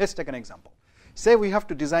 Let's take an example. Say we have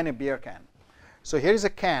to design a beer can. So here is a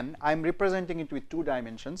can. I'm representing it with 2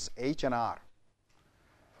 dimensions, h and r.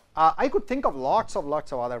 I could think of lots of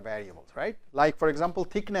other variables, right? Like, for example,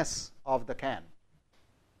 thickness of the can.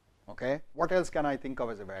 Okay, what else can I think of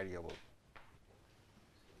as a variable?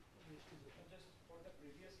 Just for the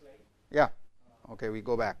previous slide. Yeah. Okay, we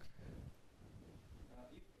go back.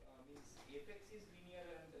 If means fx is linear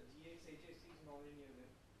and gx, hx is nonlinear,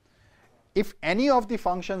 then If any of the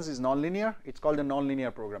functions is nonlinear, it's called a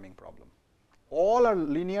nonlinear programming problem. All are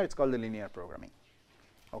linear, it's called the linear programming.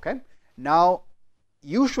 Okay. Now,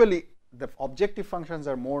 usually the objective functions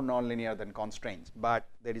are more nonlinear than constraints, but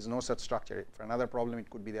there is no such structure. For another problem, it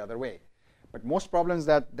could be the other way. But most problems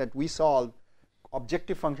that we solve,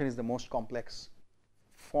 objective function is the most complex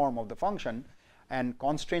form of the function, and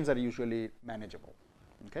constraints are usually manageable.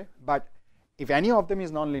 Okay. But if any of them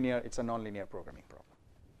is nonlinear, it's a nonlinear programming problem.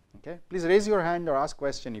 Okay. Please raise your hand or ask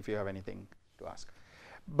question if you have anything to ask.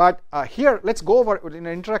 But here, let's go over in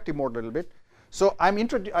an interactive mode a little bit. So I'm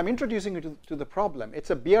introducing you to the problem. It's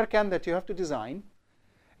a beer can that you have to design,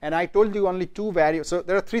 and I told you only 2 variables. So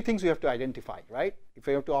there are 3 things you have to identify, right? If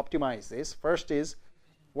you have to optimize this, first is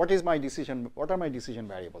what are my decision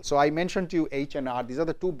variables? So I mentioned to you h and r. These are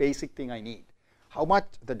the 2 basic things I need. How much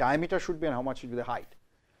the diameter should be and how much should be the height.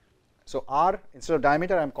 So r, instead of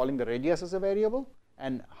diameter, I'm calling the radius as a variable,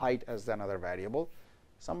 and height as another variable.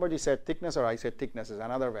 Somebody said thickness, or I said thickness is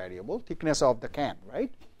another variable. Thickness of the can,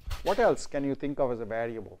 right? What else can you think of as a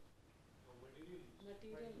variable?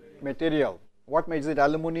 Material. What makes it?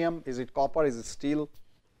 Aluminum? Is it copper? Is it steel?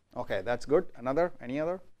 Okay, that's good. Another? Any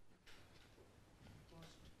other?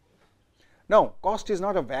 No, cost is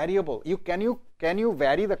not a variable. Can you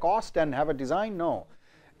vary the cost and have a design? No.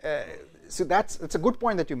 So it's a good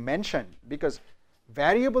point that you mentioned, because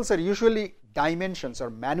variables are usually dimensions or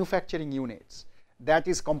manufacturing units that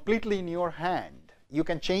is completely in your hand. You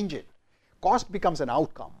can change it. Cost becomes an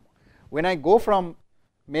outcome. When I go from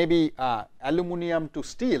maybe aluminum to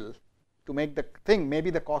steel to make the thing, maybe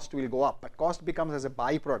the cost will go up, but cost becomes as a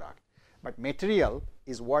byproduct. But material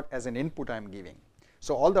is what as an input I'm giving.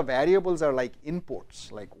 So all the variables are like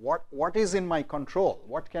inputs, like what is in my control?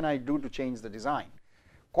 What can I do to change the design?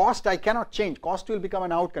 Cost I cannot change. Cost will become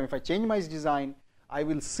an outcome. If I change my design, I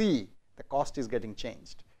will see the cost is getting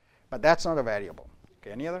changed. But that's not a variable.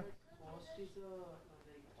 Okay, any other? Cost is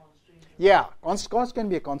a constraint. Yeah, cost can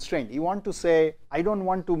be a constraint. You want to say, I don't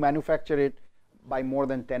want to manufacture it by more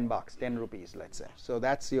than 10 bucks, 10 rupees, let's say. So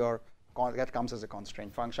that's that comes as a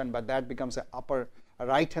constraint function, but that becomes an upper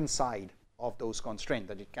right-hand side of those constraints,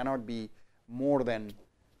 that it cannot be more than,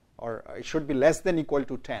 or it should be less than equal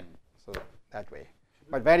to 10. So that way.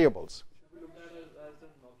 But variables. Should we look at it as an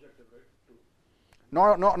objective,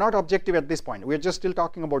 right? Not objective at this point. We're just still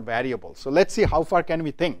talking about variables. So let's see how far can we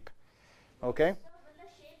think. Okay. So will the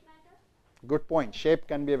shape matter? Good point. Shape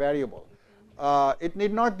can be a variable. It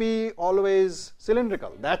need not be always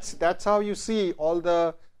cylindrical. That's how you see all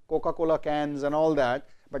the Coca-Cola cans and all that.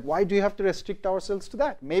 But why do you have to restrict ourselves to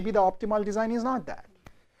that? Maybe the optimal design is not that.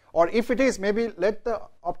 Or if it is, maybe let the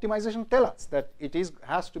optimization tell us that it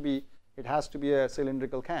has to be a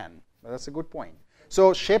cylindrical can. That's a good point.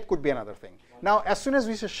 So shape could be another thing. Now, as soon as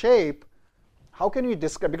we say shape, how can we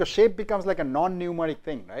describe? Because shape becomes like a non-numeric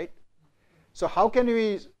thing, right? So how can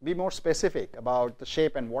we be more specific about the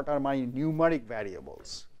shape and what are my numeric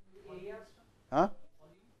variables? Huh?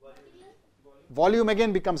 Volume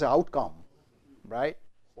again becomes an outcome, right?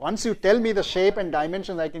 Once you tell me the shape and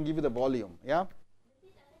dimensions, I can give you the volume. Yeah? This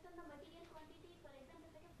is affect on the material quantity. For example,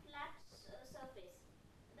 like a flat surface,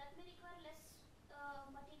 that may require less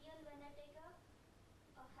material when I take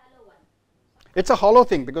a hollow one. It's a hollow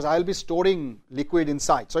thing because I'll be storing liquid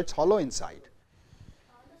inside. So it's hollow inside.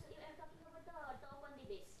 No, so you are talking about the top on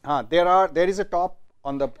the base. There is a top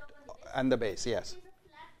on the and the base, yes. If it is a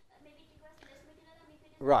flat, maybe it requires less material, and if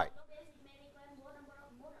it is Right. a hollow base, it may require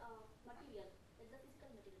more material. That's the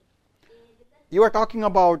physical material. With that, You are talking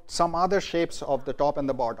about some other shapes of the top and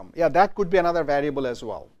the bottom. Yeah, that could be another variable as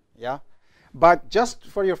well. Yeah, but just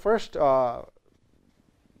for your first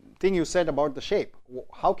thing you said about the shape,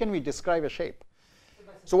 how can we describe a shape?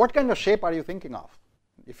 So what kind of shape are you thinking of,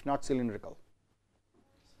 if not cylindrical?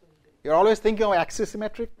 You're always thinking of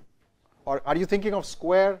axisymmetric, or are you thinking of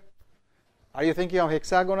square? Are you thinking of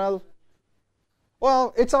hexagonal?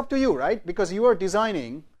 Well, it's up to you, right? Because you are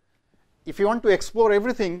designing. If you want to explore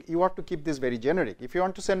everything, you have to keep this very generic. If you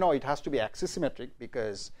want to say, no, it has to be axisymmetric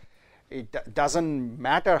because it doesn't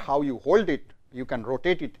matter how you hold it, you can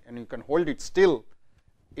rotate it and you can hold it still,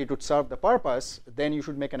 it would serve the purpose, then you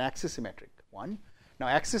should make an axisymmetric one. Now,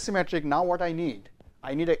 axisymmetric, now what I need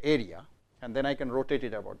an area, and then I can rotate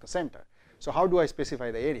it about the center. So how do I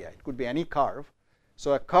specify the area? It could be any curve.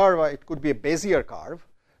 So a curve, it could be a Bezier curve.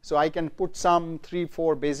 So I can put some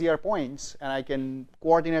 3-4 Bezier points, and I can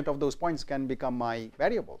coordinate of those points can become my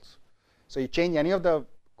variables. So you change any of the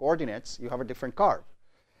coordinates, you have a different curve.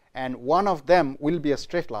 And one of them will be a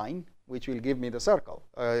straight line, which will give me the circle,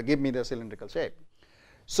 give me the cylindrical shape.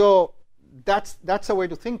 So that's a way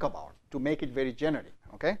to think about, to make it very generic.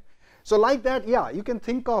 Okay. So like that, yeah, you can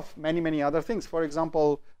think of many other things. For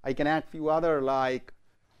example, I can add few other like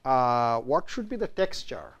what should be the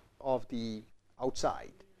texture of the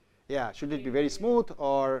outside? Yeah, should it be very smooth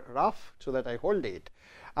or rough so that I hold it?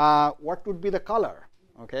 What would be the color?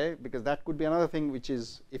 Okay, because that could be another thing which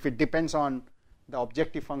is, if it depends on the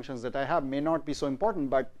objective functions that I have, may not be so important,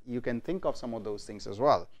 but you can think of some of those things as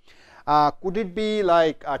well. Could it be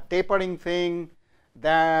like a tapering thing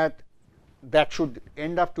that should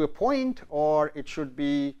end up to a point, or it should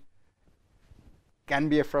be, can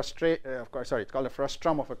be a of course, sorry, it's called a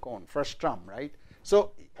frustrum of a cone, frustrum, right?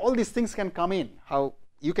 So all these things can come in. How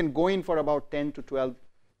you can go in for about 10 to 12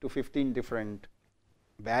 to 15 different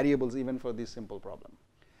variables even for this simple problem.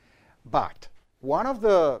 But one of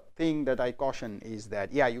the thing that I caution is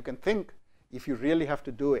that, yeah, you can think if you really have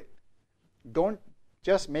to do it, don't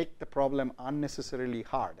just make the problem unnecessarily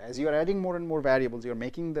hard. As you are adding more and more variables, you're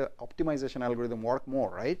making the optimization algorithm work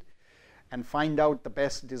more, right? and find out the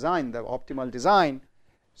best design, the optimal design.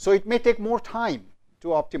 So it may take more time to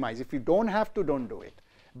optimize. If you don't have to, don't do it.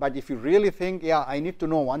 But if you really think, yeah, I need to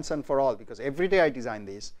know once and for all, because every day I design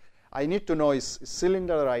this, I need to know, is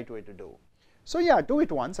cylinder the right way to do? So yeah, do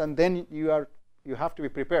it once, and then you have to be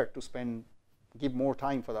prepared to give more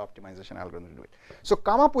time for the optimization algorithm to do it. So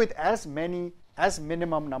come up with as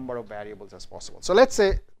minimum number of variables as possible. So let's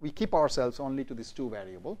say we keep ourselves only to these 2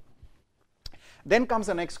 variables. Then comes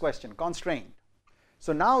the next question, constraint.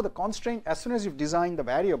 So now the constraint, as soon as you've designed the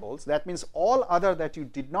variables, that means all other that you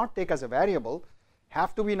did not take as a variable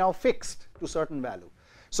have to be now fixed to certain value.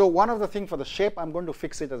 So one of the things for the shape, I'm going to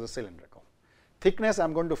fix it as a cylindrical. Thickness,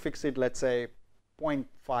 I'm going to fix it, let's say, 0.5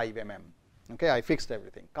 mm. Okay, I fixed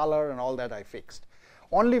everything. Color and all that I fixed.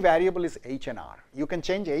 Only variable is h and r. You can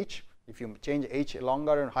change h. If you change h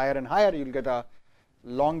longer and higher, you'll get a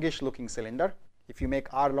longish looking cylinder. If you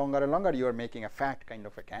make r longer and longer, you are making a fat kind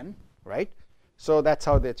of a can, right? So that's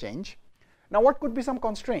how they change. Now what could be some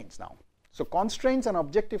constraints now? So constraints and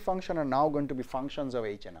objective function are now going to be functions of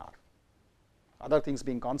h and r. Other things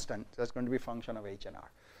being constant, that's going to be function of h and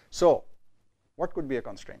r. So what could be a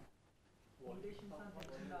constraint?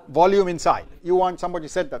 Volume inside. You want, somebody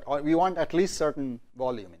said that, or we want at least certain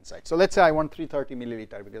volume inside. So let's say I want 330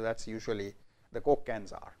 milliliter, because that's usually the Coke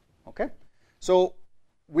cans are. Okay, so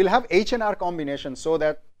we'll have h and r combination so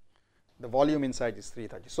that the volume inside is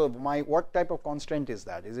 330. So what type of constraint is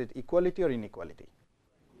that? Is it equality or inequality?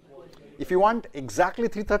 If you want exactly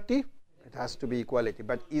 330, it has to be equality.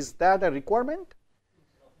 But is that a requirement?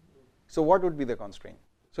 So what would be the constraint?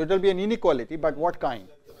 So it will be an inequality, but what kind?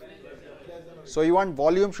 So you want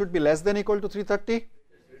volume should be less than equal to 330?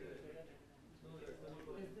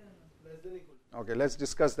 Okay, let's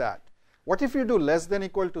discuss that. What if you do less than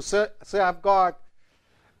equal to, say I've got,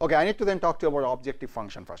 okay, I need to then talk to you about objective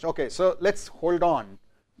function first. Okay, so let's hold on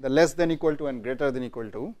the less than equal to and greater than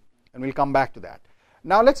equal to, and we'll come back to that.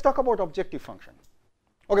 Now let's talk about objective function.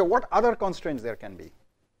 Okay, what other constraints there can be?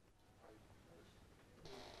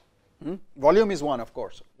 Volume is one, of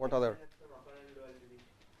course. What other?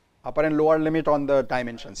 Upper and lower limit on the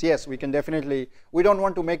dimensions. Yes, we can definitely, we don't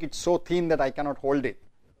want to make it so thin that I cannot hold it,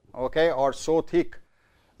 okay, or so thick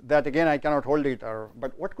that again I cannot hold it.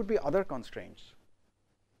 But what could be other constraints?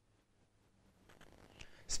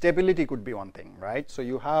 Stability could be one thing, right? So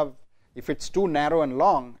you have, if it's too narrow and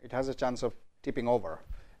long, it has a chance of tipping over,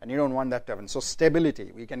 and you don't want that to happen. So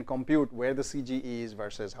stability, we can compute where the CG is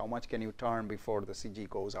versus how much can you turn before the CG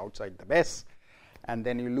goes outside the base, and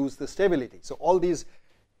then you lose the stability. So all these,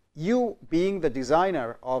 you being the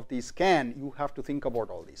designer of this can, you have to think about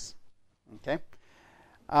all these. Okay.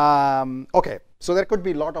 Okay, so there could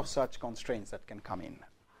be a lot of such constraints that can come in.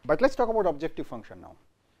 But let's talk about objective function now.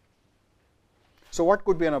 So what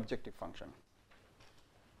could be an objective function?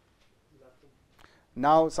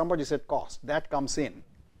 Now somebody said cost, that comes in.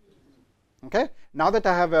 Okay. Now that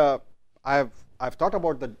I have I've thought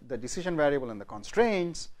about the decision variable and the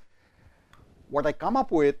constraints, what I come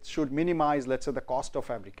up with should minimize, let's say, the cost of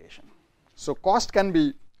fabrication. So cost can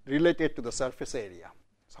be related to the surface area.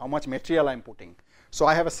 So how much material I'm putting. So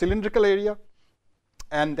I have a cylindrical area,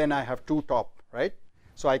 and then I have two top, right?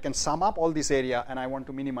 So I can sum up all this area, and I want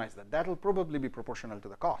to minimize that. That will probably be proportional to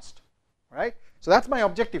the cost, right? So that's my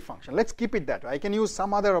objective function. Let's keep it that way. I can use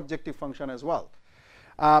some other objective function as well.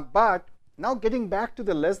 But now getting back to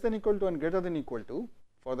the less than equal to and greater than equal to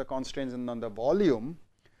for the constraints and on the volume,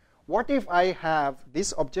 what if I have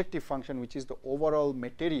this objective function, which is the overall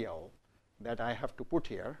material that I have to put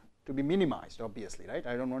here, to be minimized, obviously, right?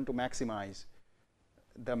 I don't want to maximize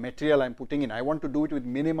the material I'm putting in. I want to do it with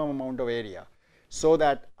minimum amount of area so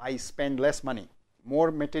that I spend less money.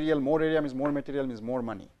 More material, more area means more material means more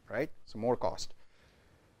money, right? So more cost.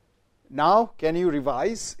 Now, can you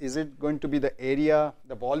revise? Is it going to be the area,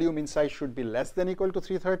 the volume inside should be less than equal to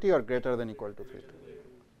 330 or greater than equal to 330?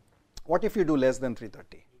 What if you do less than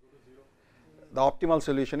 330? The optimal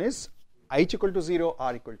solution is h equal to 0,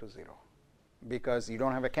 r equal to 0, because you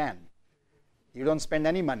don't have a can. You don't spend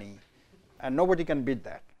any money, and nobody can beat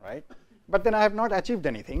that, right? But then I have not achieved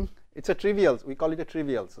anything. It's a trivial, we call it a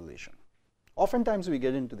trivial solution. Oftentimes we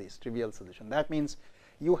get into this trivial solution. That means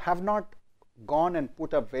you have not gone and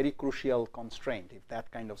put a very crucial constraint if that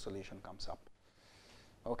kind of solution comes up.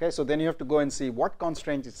 Okay, so then you have to go and see what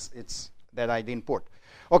constraint it's that I didn't put.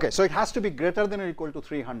 Okay, so it has to be greater than or equal to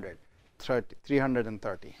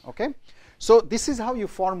 330. Okay, so this is how you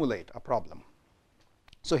formulate a problem.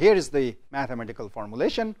 So here is the mathematical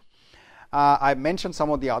formulation. I've mentioned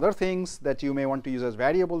some of the other things that you may want to use as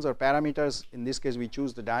variables or parameters. In this case, we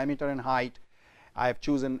choose the diameter and height. I have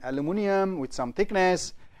chosen aluminum with some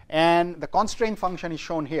thickness, and the constraint function is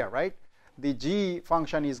shown here, right? the G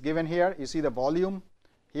function is given here. You see the volume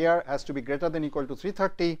here has to be greater than or equal to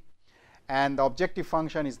 330, and the objective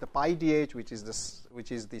function is the pi dh, which is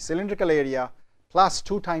the cylindrical area, plus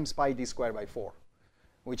 2 times pi d square by 4,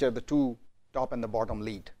 which are the two top and the bottom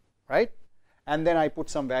lead, right? And then I put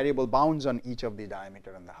some variable bounds on each of the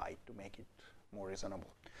diameter and the height to make it more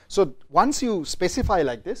reasonable. So once you specify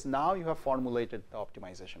like this, now you have formulated the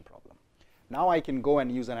optimization problem. Now I can go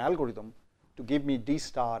and use an algorithm to give me D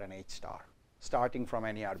star and H star, starting from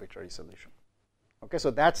any arbitrary solution. Okay,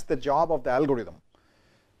 so that's the job of the algorithm.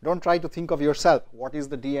 Don't try to think of yourself, what is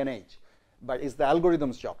the D and H, but it's the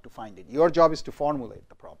algorithm's job to find it. Your job is to formulate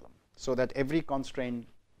the problem so that every constraint,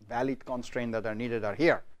 valid constraint that are needed are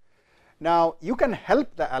here. Now, you can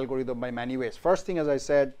help the algorithm by many ways. First thing, as I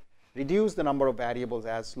said, reduce the number of variables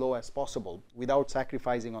as low as possible without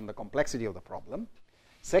sacrificing on the complexity of the problem.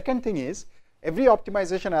 Second thing is, every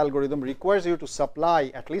optimization algorithm requires you to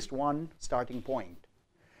supply at least one starting point.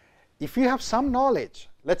 If you have some knowledge,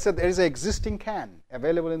 let's say there is an existing can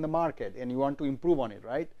available in the market and you want to improve on it,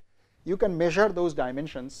 right? You can measure those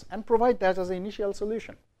dimensions and provide that as an initial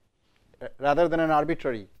solution rather than an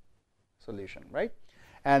arbitrary solution, right?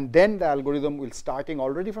 And then the algorithm will, starting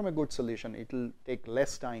already from a good solution, it will take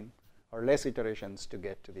less time or less iterations to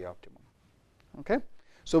get to the optimum. Okay?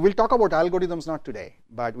 So we'll talk about algorithms not today,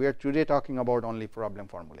 but we are today talking about only problem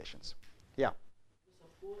formulations. Yeah.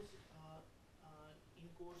 Suppose in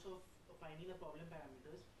course of finding the problem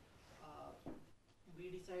parameters,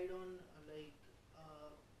 we decide on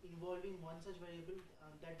involving one such variable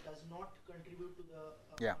that does not contribute to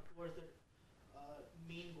the towards the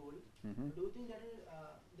main goal. Do you think that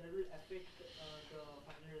will affect the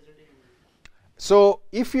final result in any way? So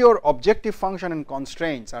if your objective function and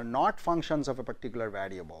constraints are not functions of a particular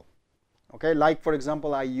variable, okay, like for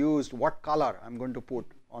example I used what color I'm going to put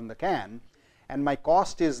on the can, and my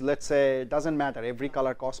cost is, let's say, it doesn't matter, every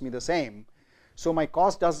color costs me the same, so my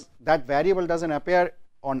cost that variable doesn't appear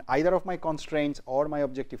on either of my constraints or my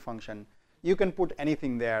objective function. You can put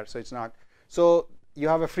anything there, so it's not, so you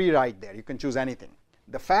have a free ride there, you can choose anything.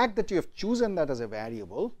 The fact that you have chosen that as a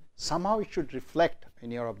variable, somehow it should reflect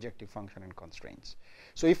in your objective function and constraints.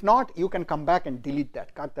 So if not, you can come back and delete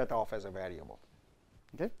that, cut that off as a variable.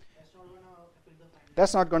 Okay?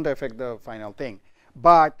 That's not going to affect the final thing.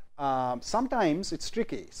 But sometimes it's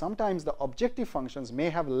tricky. Sometimes the objective functions may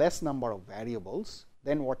have less number of variables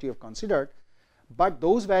than what you have considered, but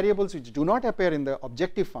those variables which do not appear in the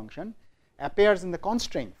objective function appears in the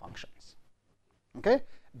constraint functions. Okay?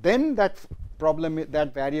 Then that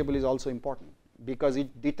variable is also important, because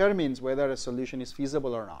it determines whether a solution is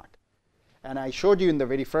feasible or not. And I showed you in the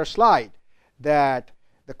very first slide that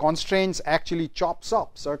the constraints actually chops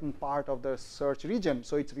up certain part of the search region,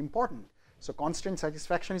 so it's important. So constraint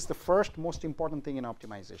satisfaction is the first most important thing in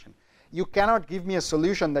optimization. You cannot give me a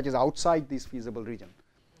solution that is outside this feasible region.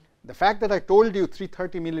 The fact that I told you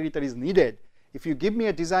 330 milliliter is needed, if you give me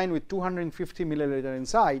a design with 250 milliliter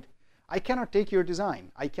inside, I cannot take your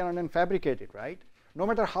design. I cannot then fabricate it, right? No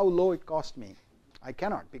matter how low it cost me, I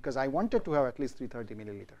cannot, because I wanted to have at least 330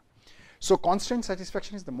 milliliter. So constraint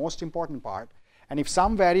satisfaction is the most important part, and if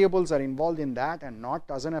some variables are involved in that and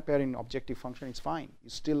doesn't appear in objective function, it's fine.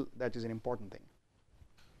 Still, that is an important thing.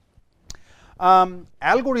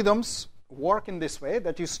 Algorithms work in this way,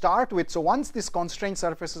 that you start with, so once these constraint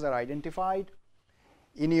surfaces are identified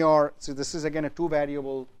in your, so this is again a 2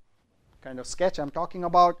 variable kind of sketch I'm talking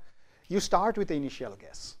about, you start with the initial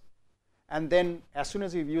guess. And then as soon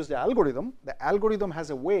as you've used the algorithm has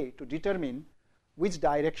a way to determine which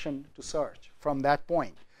direction to search from that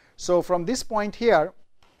point. So from this point here,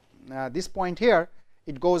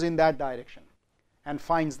 it goes in that direction and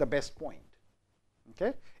finds the best point.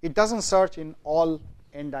 Okay? It doesn't search in all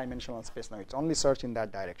n-dimensional space now, it's only search in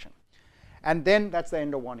that direction. And then that's the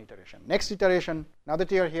end of one iteration. Next iteration, now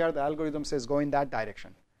that you're here, the algorithm says go in that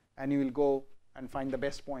direction, and you will go and find the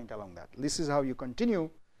best point along that. This is how you continue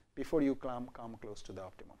before you come close to the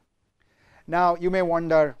optimum. Now you may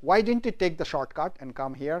wonder, why didn't it take the shortcut and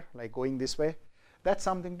come here, like going this way? That's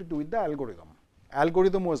something to do with the algorithm.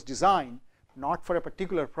 Algorithm was designed not for a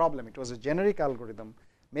particular problem. It was a generic algorithm,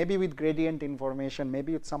 maybe with gradient information,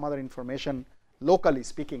 maybe with some other information locally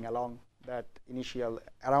speaking around that initial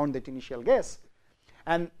guess.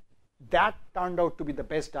 And that turned out to be the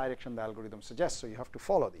best direction the algorithm suggests, so you have to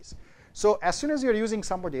follow these. So as soon as you're using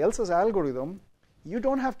somebody else's algorithm, you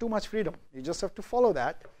don't have too much freedom. You just have to follow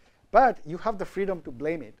that, but you have the freedom to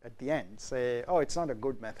blame it at the end. Say, oh, it's not a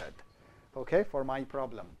good method, okay, for my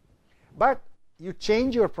problem. But you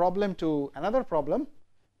change your problem to another problem,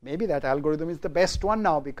 maybe that algorithm is the best one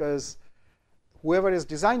now because whoever has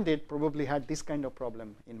designed it probably had this kind of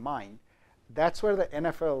problem in mind. that's where the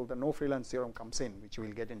NFL, the no freelance theorem, comes in, which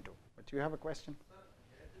we'll get into. But you have a question? Sir,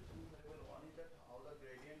 here the two variables. One is that how the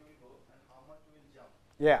gradient will go and how much will jump.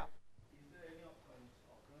 Yeah. Is there any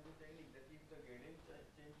optimization technique that if the gradient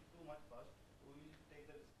changes too much first, we will take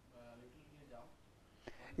the little jump?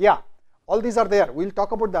 Yeah. All these are there. We'll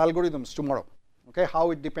talk about the algorithms tomorrow. Okay,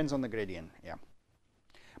 how it depends on the gradient. Yeah.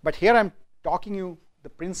 But here I'm talking you the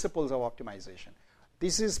principles of optimization.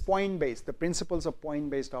 This is point-based, the principles of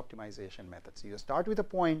point-based optimization methods. You start with a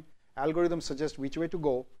point, algorithms suggest which way to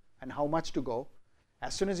go and how much to go.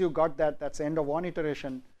 As soon as you got that, that's the end of one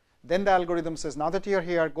iteration. Then the algorithm says, now that you're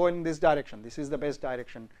here, go in this direction. This is the best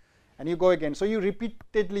direction. And you go again. So you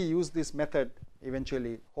repeatedly use this method,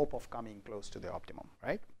 eventually hope of coming close to the optimum,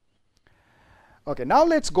 right? Okay, now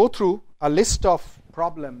let's go through a list of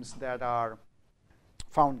problems that are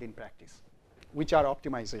found in practice, which are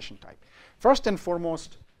optimization type. First and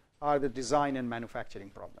foremost are the design and manufacturing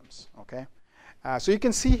problems. Okay, so you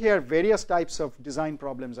can see here various types of design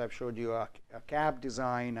problems. I've showed you a cab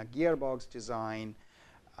design, a gearbox design,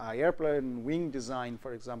 airplane wing design,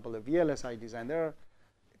 for example, a VLSI design.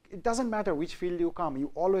 It doesn't matter which field you come, you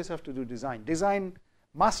always have to do design. Design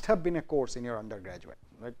must have been a course in your undergraduate,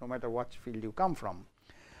 right? No matter what field you come from.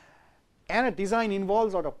 And a design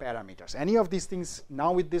involves a lot of parameters. Any of these things,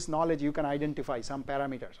 now with this knowledge, you can identify some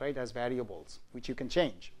parameters, right, as variables, which you can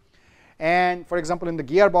change. And for example, in the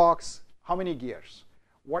gearbox, how many gears?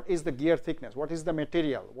 What is the gear thickness? What is the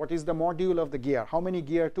material? What is the module of the gear? How many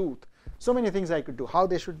gear tooth? So many things I could do, how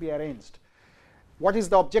they should be arranged. What is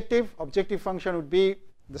the objective? Objective function would be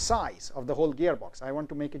the size of the whole gearbox. I want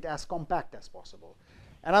to make it as compact as possible.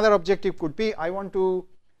 Another objective could be, I want to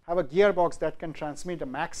have a gearbox that can transmit a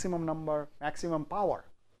maximum power.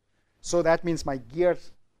 So that means my gear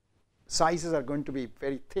sizes are going to be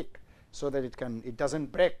very thick so that it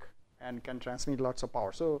doesn't break and can transmit lots of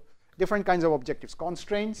power. So different kinds of objectives.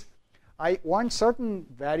 Constraints, I want certain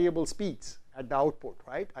variable speeds at the output,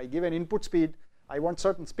 right? I give an input speed, I want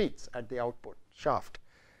certain speeds at the output shaft.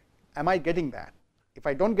 Am I getting that? If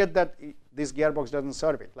I don't get that, this gearbox doesn't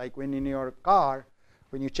serve it. Like when in your car,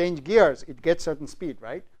 when you change gears, it gets certain speed,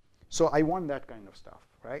 right? So I want that kind of stuff,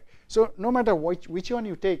 right? So no matter which one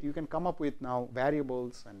you take, you can come up with now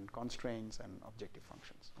variables and constraints and objective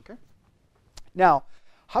functions, okay? Now,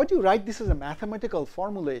 how do you write this as a mathematical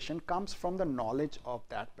formulation comes from the knowledge of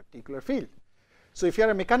that particular field. So if you're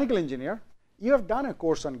a mechanical engineer, you have done a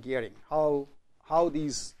course on gearing, how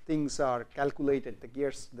these things are calculated, the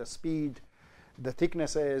gears, the speed, the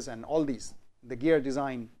thicknesses, and all these. The gear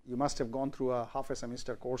design, you must have gone through a half a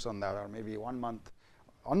semester course on that, or maybe 1 month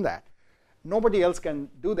on that. Nobody else can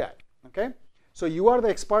do that, okay? So you are the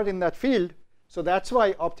expert in that field, so that's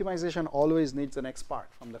why optimization always needs an expert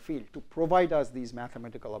from the field to provide us these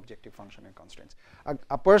mathematical objective function and constraints.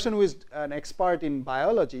 A person who is an expert in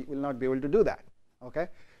biology will not be able to do that, okay?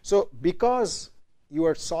 So because you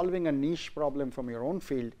are solving a niche problem from your own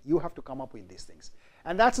field, you have to come up with these things.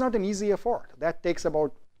 And that's not an easy effort. That takes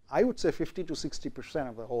about, I would say, 50 to 60%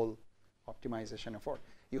 of the whole optimization effort.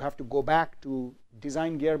 You have to go back to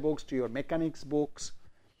design gearbooks, to your mechanics books,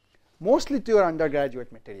 mostly to your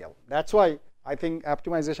undergraduate material. That's why I think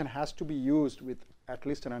optimization has to be used with at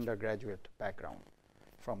least an undergraduate background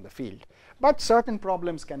from the field. But certain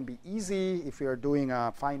problems can be easy if you're doing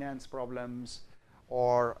finance problems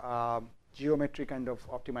or geometry kind of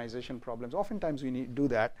optimization problems. Oftentimes we need to do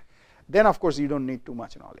that. Then, of course, you don't need too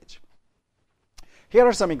much knowledge. Here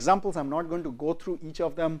are some examples. I'm not going to go through each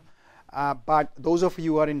of them. But those of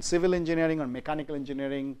you who are in civil engineering or mechanical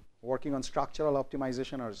engineering, working on structural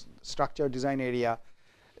optimization or structure design area,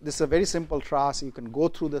 this is a very simple truss. You can go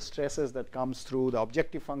through the stresses that comes through. The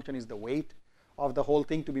objective function is the weight of the whole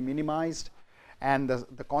thing to be minimized. And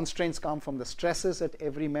the constraints come from the stresses at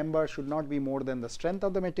every member should not be more than the strength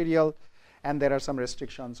of the material. And there are some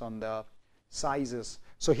restrictions on the sizes.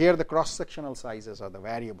 So here the cross-sectional sizes are the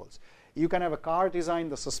variables. You can have a car design,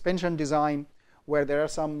 the suspension design, where there are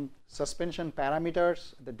some suspension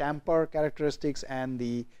parameters, the damper characteristics and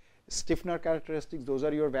the stiffener characteristics. Those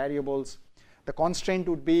are your variables. The constraint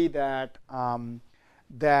would be that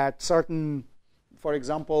that certain, for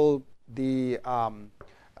example, the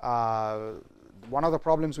one of the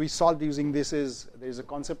problems we solved using this is there is a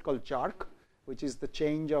concept called jerk, which is the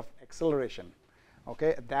change of acceleration.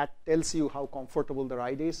 Okay, that tells you how comfortable the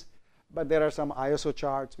ride is. But there are some ISO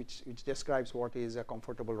charts which describes what is a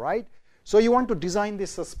comfortable ride. So you want to design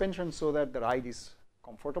this suspension so that the ride is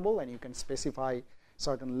comfortable, and you can specify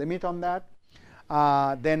certain limit on that.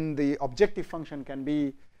 Then the objective function can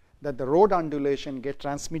be that the road undulation get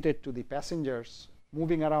transmitted to the passengers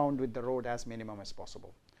moving around with the road as minimum as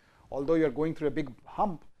possible. Although you're going through a big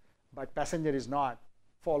hump, but passenger is not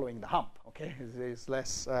following the hump. Okay, there's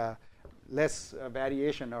less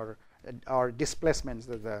variation or displacements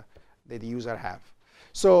that the user have.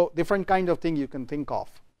 So different kind of thing you can think of.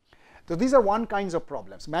 So these are one kinds of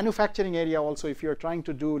problems. Manufacturing area also, if you're trying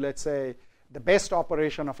to do, let's say, the best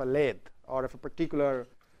operation of a lathe or of a particular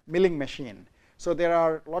milling machine. So there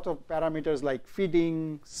are a lot of parameters like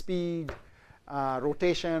feeding, speed,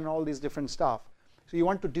 rotation, all these different stuff. So you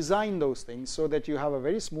want to design those things so that you have a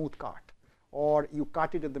very smooth cut, or you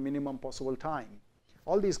cut it at the minimum possible time.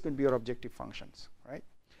 All these could be your objective functions, right?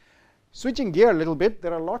 Switching gear a little bit,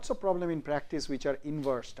 there are lots of problems in practice which are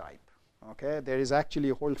inverse type. Okay, there is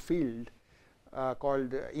actually a whole field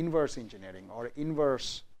called inverse engineering or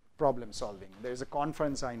inverse problem solving. There is a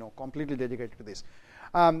conference I know completely dedicated to this.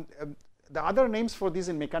 The other names for this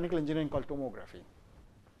in mechanical engineering called tomography.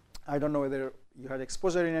 I don't know whether you had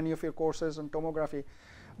exposure in any of your courses on tomography,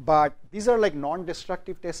 but these are like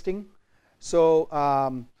non-destructive testing. So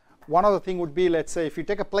one other thing would be, let's say, if you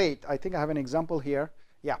take a plate, I think I have an example here.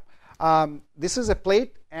 Yeah, this is a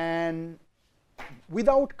plate, and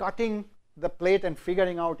without cutting the plate and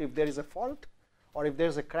figuring out if there is a fault or if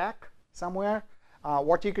there's a crack somewhere,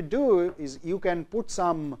 what you could do is you can put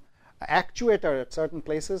some actuator at certain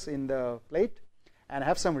places in the plate and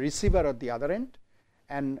have some receiver at the other end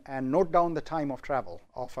and note down the time of travel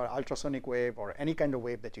of an ultrasonic wave or any kind of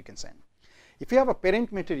wave that you can send. If you have a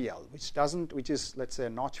parent material which is, let's say,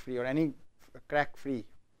 notch free or any crack free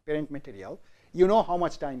parent material, you know how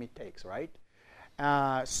much time it takes, right?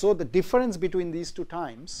 So the difference between these two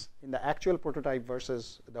times in the actual prototype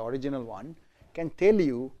versus the original one can tell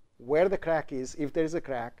you where the crack is, if there is a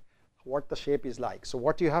crack, what the shape is like. So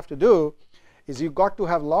what you have to do is you got to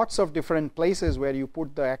have lots of different places where you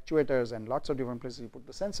put the actuators and lots of different places you put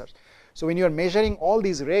the sensors. So when you are measuring all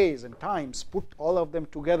these rays and times, put all of them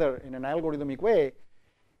together in an algorithmic way,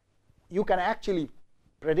 you can actually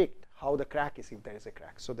predict how the crack is if there is a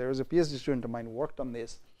crack. So there was a PhD student of mine who worked on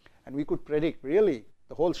this, and we could predict really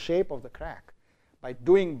the whole shape of the crack by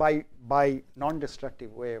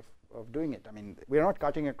non-destructive way of doing it. I mean, we're not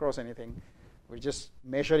cutting across anything. We're just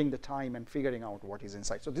measuring the time and figuring out what is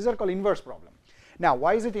inside. So these are called inverse problem. Now,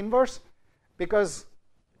 why is it inverse? Because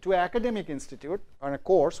to an academic institute on a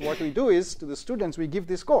course, what we do is to the students we give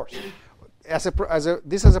this course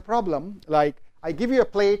this as a problem. Like I give you a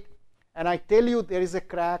plate and I tell you there is a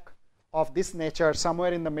crack of this nature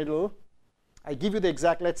somewhere in the middle. I give you the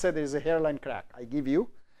exact, let's say there is a hairline crack. I give you,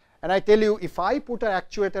 and I tell you if I put an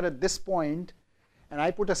actuator at this point and I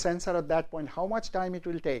put a sensor at that point, how much time it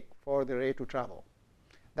will take for the ray to travel.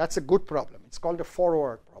 That's a good problem. It's called a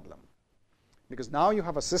forward problem. Because now you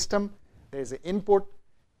have a system, there is an input,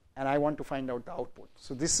 and I want to find out the output.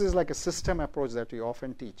 So this is like a system approach that we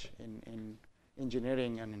often teach in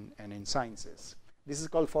engineering and in sciences. This is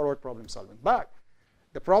called forward problem solving. But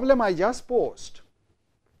the problem I just posed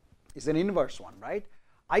is an inverse one, right?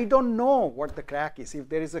 I don't know what the crack is, if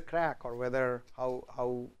there is a crack or whether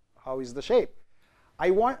how is the shape.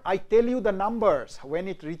 I tell you the numbers when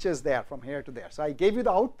it reaches there from here to there. So I gave you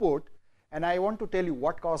the output and I want to tell you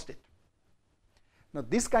what caused it. Now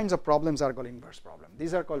these kinds of problems are called inverse problem.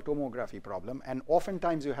 These are called tomography problem, and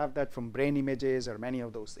oftentimes you have that from brain images or many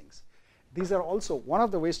of those things. These are also one of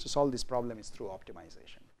the ways to solve this problem is through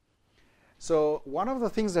optimization. So one of the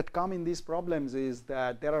things that come in these problems is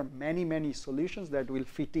that there are many solutions that will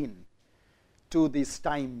fit in to this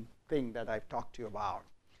time thing that I've talked to you about.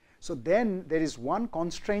 So then there is one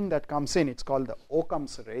constraint that comes in. It's called the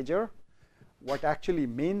Occam's razor. What actually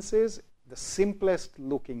means is the simplest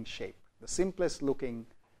looking shape, the simplest looking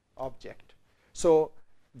object. So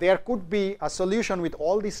there could be a solution with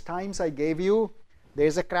all these times I gave you.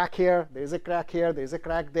 There's a crack here, there's a crack here, there's a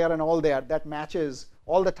crack there, and all there that matches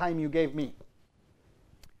all the time you gave me.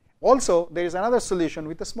 Also, there is another solution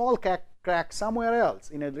with a small crack somewhere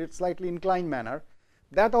else in a slightly inclined manner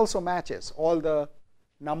that also matches all the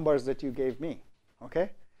numbers that you gave me.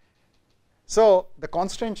 Okay? So the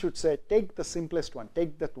constraint should say take the simplest one,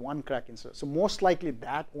 take that one crack instead. So most likely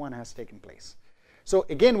that one has taken place. So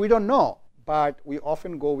again, we don't know, but we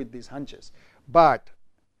often go with these hunches. But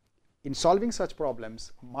in solving such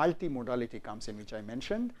problems, multimodality comes in, which I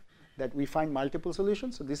mentioned, that we find multiple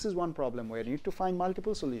solutions. So this is one problem where you need to find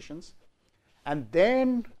multiple solutions and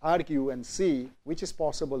then argue and see which is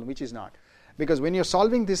possible and which is not. Because when you're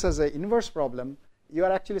solving this as an inverse problem, you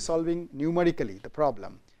are actually solving numerically the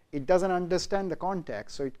problem. It doesn't understand the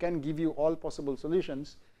context, so it can give you all possible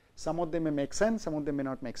solutions. Some of them may make sense, some of them may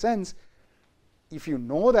not make sense. If you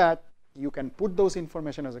know that, you can put those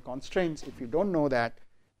information as a constraints. If you don't know that,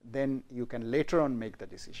 then you can later on make the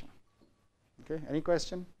decision. Okay, any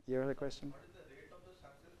question? You have a question? What is the rate of the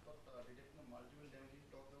success for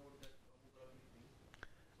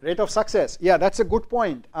Rate of success. Yeah, that's a good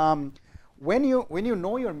point. When you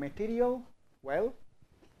know your material well,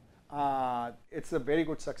 it's a very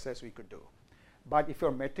good success we could do. But if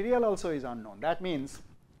your material also is unknown, that means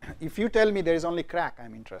if you tell me there is only crack,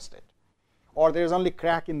 I'm interested, or there is only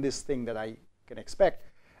crack in this thing that I can expect,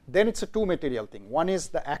 then it's a two material thing. One is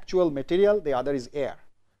the actual material, the other is air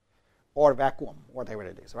or vacuum, whatever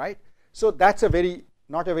it is, right? So that's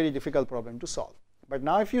not a very difficult problem to solve. But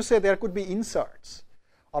now if you say there could be inserts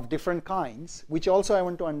of different kinds, which also I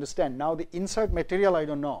want to understand. Now the insert material I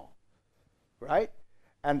don't know, right?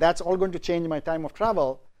 And that's all going to change my time of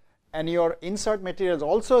travel. And your insert materials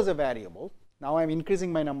also as a variable. Now I'm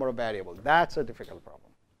increasing my number of variables. That's a difficult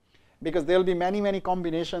problem. Because there will be many, many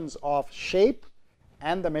combinations of shape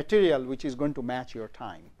and the material which is going to match your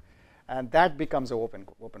time. And that becomes an open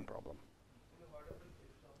problem. What happens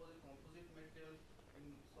if suppose a composite material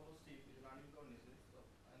in suppose shape is running condition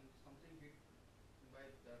and something hit by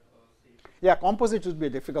that shape? Yeah, composite would be a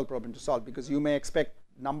difficult problem to solve because you may expect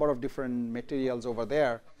number of different materials over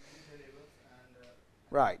there. Many variables and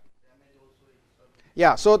Right. damage also is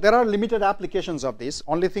Yeah, so there are limited applications of this.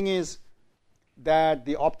 Only thing is that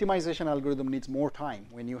the optimization algorithm needs more time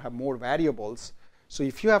when you have more variables. So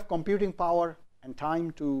if you have computing power and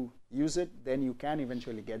time to use it, then you can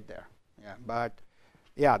eventually get there. Yeah, but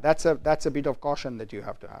yeah, that's a bit of caution that you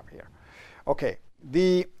have to have here. Okay,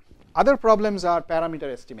 the other problems are parameter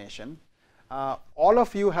estimation. All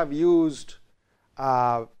of you have used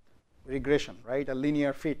regression, right? A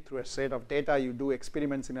linear fit through a set of data. You do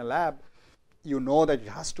experiments in a lab. You know that it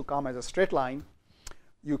has to come as a straight line.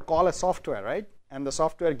 You call a software, right? And the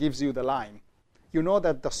software gives you the line. You know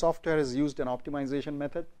that the software has used an optimization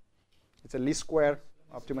method. It's a least square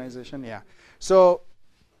optimization, yeah. So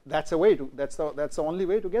that's the only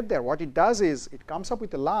way to get there. What it does is it comes up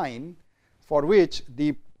with a line for which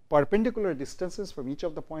the perpendicular distances from each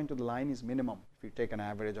of the points to the line is minimum if you take an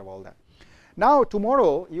average of all that. Now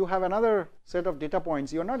tomorrow you have another set of data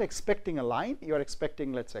points. You're not expecting a line, you're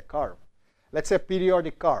expecting, let's say, a curve. Let's say a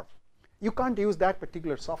periodic curve. You can't use that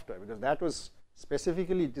particular software because that was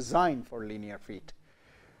specifically designed for linear fit.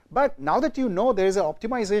 But now that you know there is an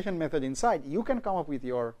optimization method inside, you can come up with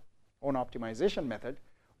your own optimization method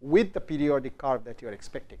with the periodic curve that you're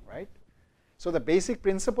expecting, right? So the basic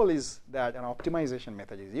principle is that an optimization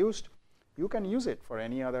method is used. You can use it for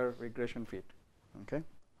any other regression fit, okay?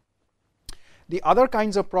 The other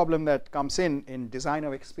kinds of problem that comes in design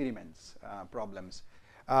of experiments problems.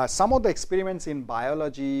 Some of the experiments in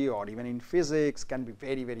biology or even in physics can be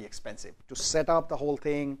very, very expensive. To set up the whole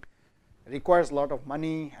thing requires a lot of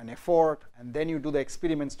money and effort, and then you do the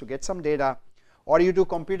experiments to get some data, or you do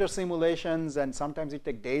computer simulations, and sometimes it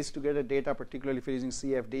takes days to get the data, particularly if you're using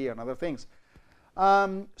CFD and other things.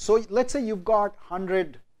 So let's say you've got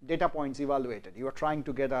 100 data points evaluated. You are trying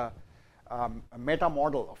to get a meta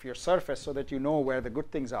model of your surface so that you know where the good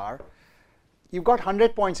things are. You've got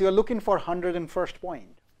 100 points. You're looking for 101st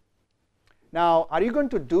point. Now, are you going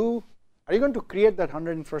to create that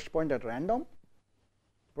 101st point at random?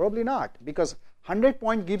 Probably not, because 100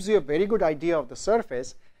 point gives you a very good idea of the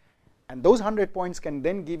surface, and those 100 points can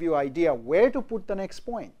then give you idea where to put the next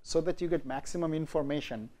point so that you get maximum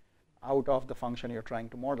information out of the function you're trying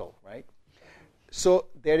to model, right? So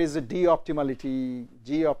there is a d-optimality,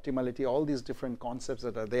 g-optimality, all these different concepts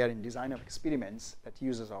that are there in design of experiments that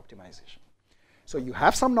uses optimization. So you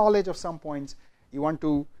have some knowledge of some points. You want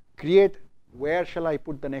to create where shall I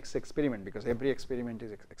put the next experiment, because every experiment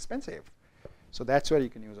is expensive. So that's where you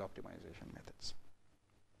can use optimization methods.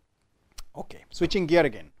 Okay, switching gear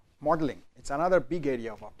again. Modeling. It's another big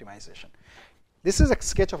area of optimization. This is a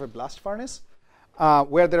sketch of a blast furnace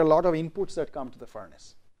where there are a lot of inputs that come to the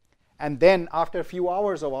furnace. And then after a few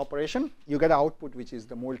hours of operation, you get an output which is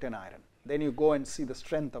the molten iron. Then you go and see the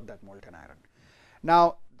strength of that molten iron.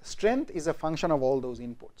 Now, the strength is a function of all those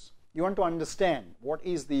inputs. You want to understand what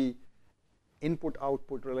is the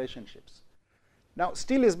input-output relationships. Now,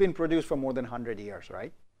 steel has been produced for more than 100 years,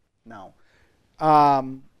 right? Now,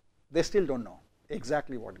 they still don't know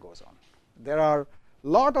exactly what goes on. There are a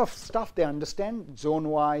lot of stuff they understand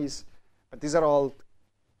zone-wise, but these are all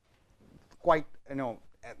quite, a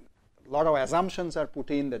lot of assumptions are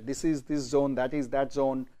put in that this is this zone, that is that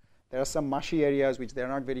zone. There are some mushy areas which they're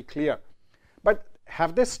not very clear. But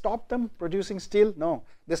have they stopped them producing steel? No.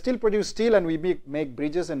 They still produce steel, and we make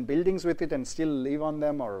bridges and buildings with it and still live on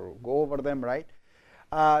them or go over them, right?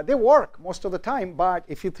 They work most of the time, but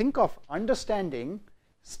if you think of understanding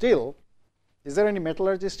steel, is there any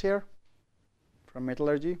metallurgist here from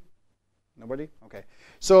metallurgy? Nobody? Okay.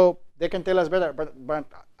 So they can tell us better, but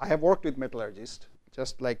I have worked with metallurgists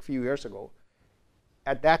just like a few years ago.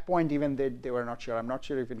 at that point, even they were not sure. I'm not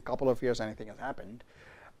sure if in a couple of years anything has happened.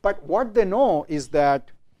 But what they know is that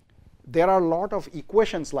there are a lot of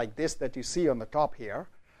equations like this that you see on the top here,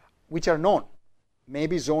 which are known.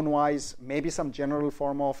 Maybe zone-wise, maybe some general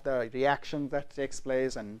form of the reaction that takes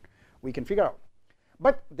place, and we can figure out.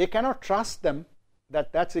 But they cannot trust them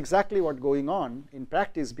that that's exactly what's going on in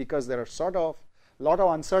practice, because there are sort of a lot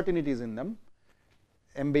of uncertainties in them.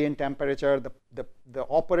 Ambient temperature, the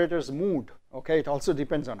operator's mood, okay, it also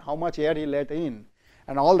depends on how much air he let in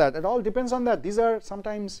and all that. It all depends on that. These are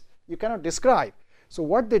sometimes you cannot describe. So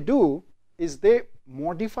what they do is they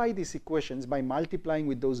modify these equations by multiplying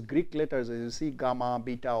with those Greek letters, as you see, gamma,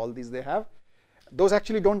 beta, all these they have. Those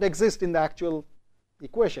actually don't exist in the actual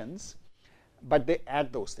equations, but they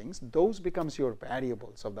add those things. Those becomes your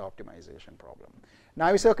variables of the optimization problem. Now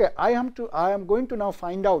you say, okay, I am going to now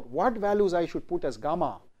find out what values I should put as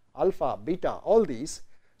gamma, alpha, beta, all these,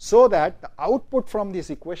 so that the output from these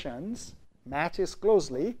equations matches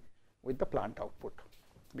closely with the plant output,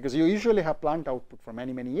 because you usually have plant output for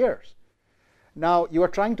many, many years. Now you are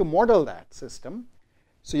trying to model that system,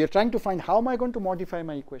 so you're trying to find how am I going to modify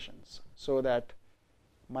my equations so that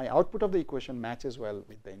my output of the equation matches well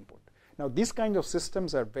with the input. Now these kinds of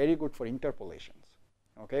systems are very good for interpolations.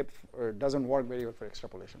 Okay, it doesn't work very well for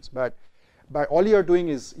extrapolations. But all you're doing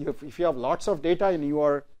is, if you have lots of data and you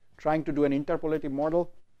are trying to do an interpolative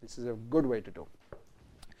model, this is a good way to do.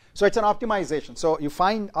 So it's an optimization. So you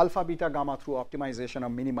find alpha, beta, gamma through optimization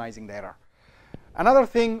of minimizing the error. Another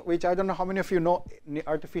thing, which I don't know how many of you know,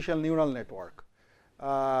 artificial neural network.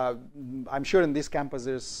 I'm sure in this campus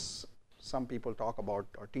there's some people talk about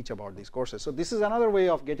or teach about these courses. So this is another way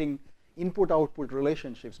of getting input-output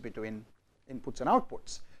relationships between inputs and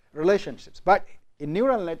outputs, relationships. But in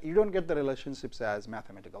neural net, you don't get the relationships as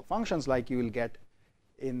mathematical functions like you will get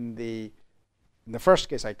in the first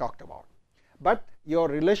case I talked about. But your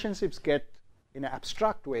relationships get, in an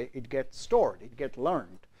abstract way, it gets stored, it gets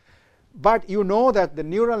learned. But you know that the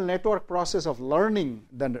neural network process of learning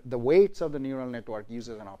the weights of the neural network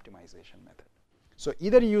uses an optimization method. So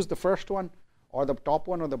either you use the first one or the top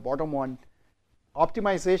one or the bottom one.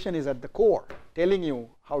 Optimization is at the core, telling you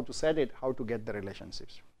how to set it, how to get the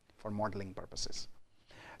relationships for modeling purposes.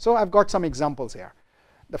 So I've got some examples here.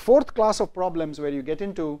 The fourth class of problems where you get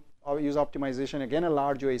into or use optimization, again a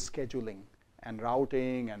large way, is scheduling and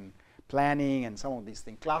routing and planning and some of these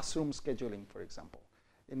things. Classroom scheduling, for example.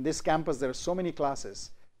 In this campus there are so many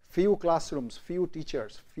classes, few classrooms, few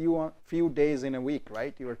teachers, few days in a week,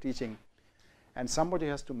 right? You are teaching, and somebody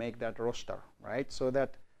has to make that roster, right? So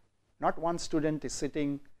that not one student is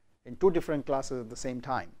sitting in two different classes at the same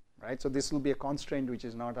time, right? So this will be a constraint which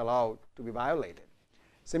is not allowed to be violated.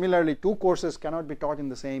 Similarly, two courses cannot be taught in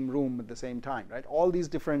the same room at the same time, right? All these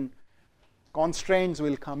different constraints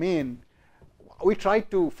will come in. We tried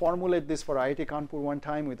to formulate this for IIT Kanpur one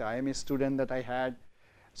time with an IME student that I had.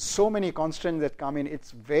 So many constraints that come in, it's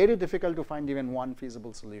very difficult to find even one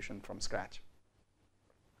feasible solution from scratch.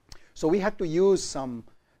 So we had to use some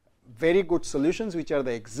very good solutions, which are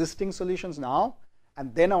the existing solutions now,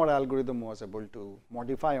 and then our algorithm was able to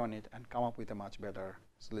modify on it and come up with a much better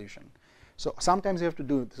solution. So sometimes you have to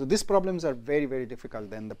do it. So these problems are very, very difficult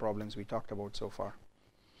than the problems we talked about so far.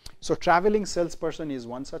 So traveling salesperson is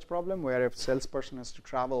one such problem, where if salesperson has to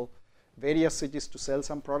travel various cities to sell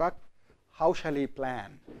some product, how shall he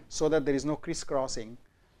plan so that there is no crisscrossing?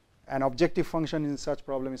 An objective function in such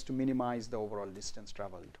problem is to minimize the overall distance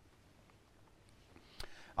traveled.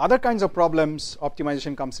 Other kinds of problems,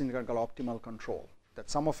 optimization comes in called optimal control, that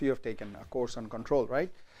some of you have taken a course on control, right?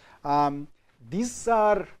 These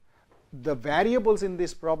are the variables in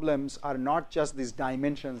these problems are not just these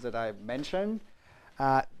dimensions that I've mentioned.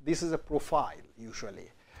 This is a profile usually.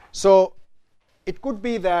 So it could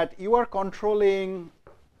be that you are controlling,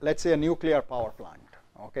 let's say, a nuclear power plant,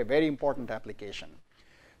 okay, very important application.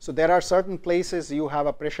 So there are certain places you have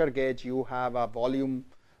a pressure gauge, you have a volume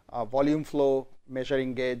flow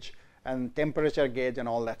measuring gauge and temperature gauge and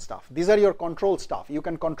all that stuff. These are your control stuff. You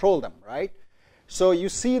can control them, right? So you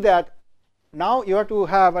see that now you have to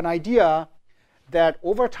have an idea that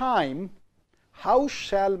over time, how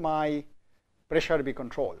shall my pressure be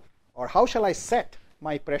controlled? Or how shall I set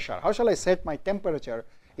my pressure? How shall I set my temperature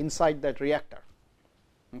inside that reactor?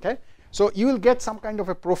 Okay? So you will get some kind of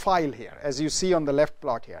a profile here, as you see on the left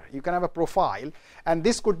plot here. You can have a profile, and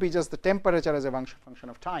this could be just the temperature as a function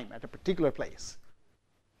of time at a particular place.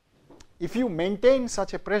 If you maintain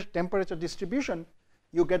such a temperature distribution,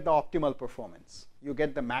 you get the optimal performance. You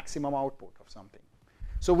get the maximum output of something.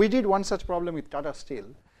 So we did one such problem with Tata Steel,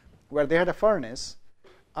 where they had a furnace,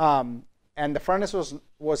 and the furnace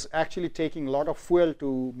was actually taking a lot of fuel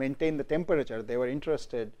to maintain the temperature. They were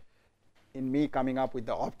interested in me coming up with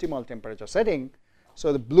the optimal temperature setting.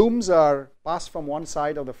 So the blooms are passed from one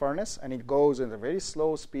side of the furnace, and it goes at a very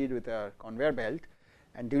slow speed with a conveyor belt,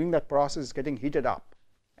 and during that process it's getting heated up,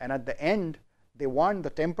 and at the end they want the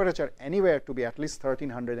temperature anywhere to be at least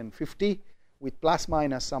 1350 with plus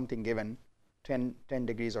minus something given, 10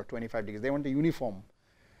 degrees or 25 degrees. They want a uniform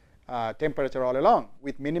temperature all along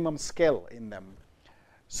with minimum scale in them.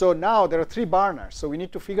 So now there are 3 burners, so we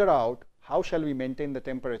need to figure out how shall we maintain the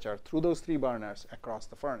temperature through those 3 burners across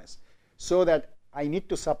the furnace, so that I need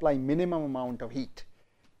to supply minimum amount of heat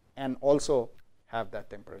and also have that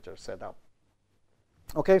temperature set up.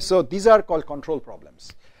 Okay, so these are called control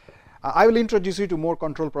problems. I will introduce you to more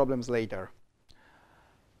control problems later.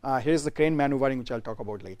 Here's the crane maneuvering, which I'll talk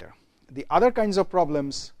about later. The other kinds of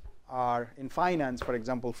problems are in finance, for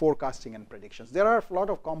example, forecasting and predictions. There are a lot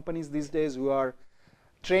of companies these days who are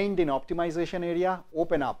trained in optimization area,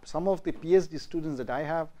 open up. Some of the PhD students that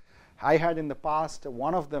I had in the past,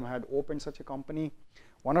 one of them had opened such a company.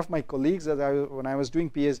 One of my colleagues, when I was doing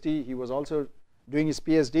PhD, he was also doing his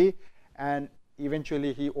PhD, and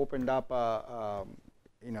eventually he opened up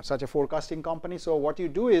such a forecasting company. So what you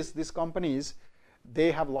do is, these companies,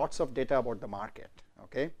 they have lots of data about the market,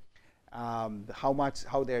 okay?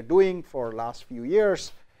 How they're doing for last few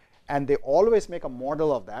years, and they always make a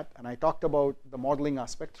model of that. And I talked about the modeling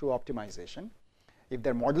aspect through optimization. If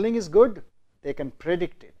their modeling is good, they can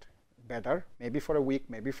predict it better, maybe for a week,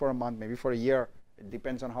 maybe for a month, maybe for a year. It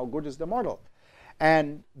depends on how good is the model.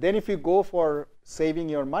 And then if you go for saving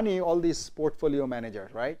your money, all these portfolio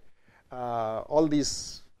managers, right? All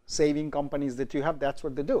these saving companies that you have, that's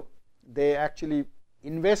what they do. They actually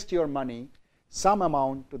invest your money, some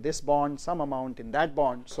amount to this bond, some amount in that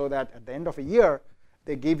bond, so that at the end of a year,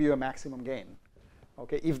 they give you a maximum gain.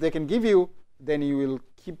 Okay, if they can give you, then you will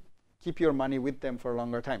keep your money with them for a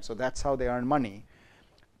longer time. So that's how they earn money.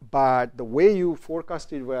 But the way you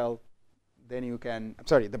forecast it well, then you can,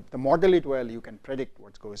 the model it well, you can predict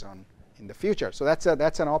what goes on in the future. So that's an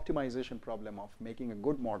optimization problem of making a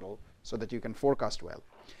good model so that you can forecast well.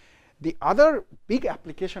 The other big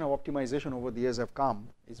application of optimization over the years have come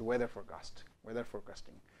is weather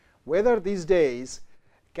forecasting. Weather these days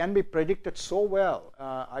can be predicted so well.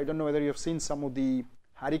 I don't know whether you've seen some of the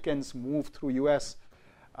hurricanes move through US.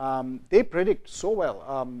 They predict so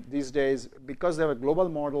well these days because they have a global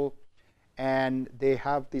model, and they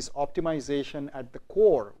have this optimization at the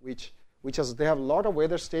core, which they have a lot of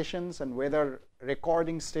weather stations and weather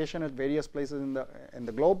recording station at various places in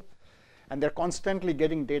the globe, and they're constantly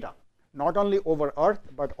getting data, not only over Earth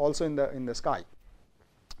but also in the sky.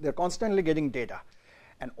 They're constantly getting data,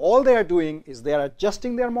 and all they are doing is they are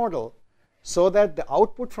adjusting their model so that the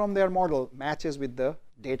output from their model matches with the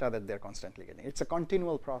data that they're constantly getting. It's a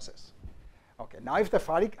continual process. Okay, now if the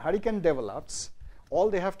hurricane develops, all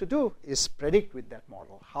they have to do is predict with that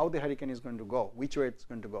model how the hurricane is going to go, which way it's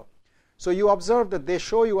going to go. So you observe that they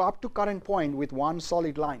show you up to current point with one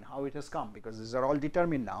solid line how it has come, because these are all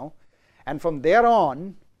determined now. And from there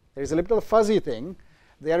on, there is a little fuzzy thing.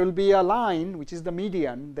 There will be a line which is the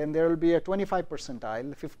median, then there will be a 25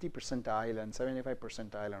 percentile, 50 percentile, and 75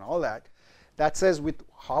 percentile, and all that. That says with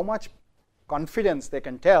how much confidence they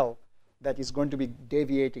can tell that is going to be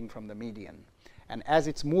deviating from the median. And as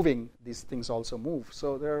it's moving, these things also move.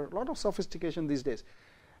 So there are a lot of sophistication these days.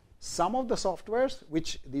 Some of the softwares,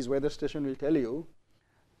 which these weather stations will tell you,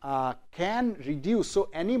 can reduce. So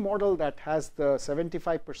any model that has the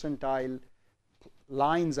 75 percentile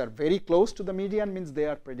lines are very close to the median means they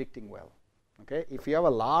are predicting well. Okay? If you have a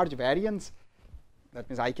large variance, that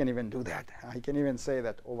means I can even do that. I can even say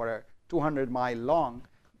that over a 200-mile long,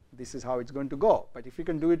 this is how it's going to go. But if you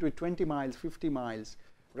can do it with 20 miles, 50 miles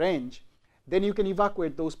range, then you can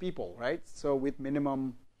evacuate those people, right? So with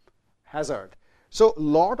minimum hazard. So a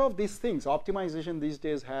lot of these things, optimization these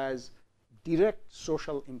days has direct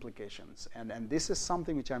social implications. And this is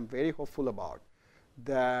something which I'm very hopeful about,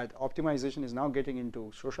 that optimization is now getting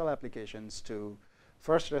into social applications to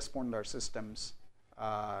first responder systems,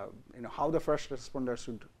 how the first responder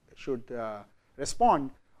should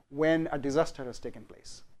respond when a disaster has taken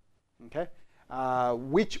place. Okay,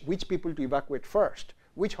 which people to evacuate first,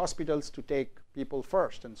 which hospitals to take people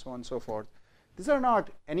first, and so on and so forth. These are not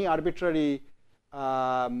any arbitrary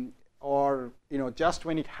or just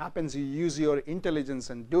when it happens you use your intelligence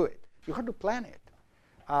and do it. You have to plan it.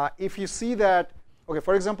 If you see that, okay,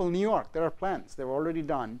 for example, New York, there are plans. They've already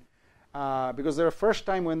done because there was first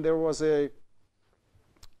time when there was a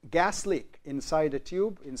gas leak inside a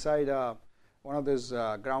tube, inside one of those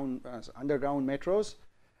underground metros.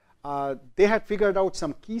 they had figured out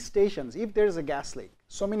some key stations. If there is a gas leak,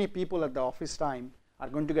 so many people at the office time are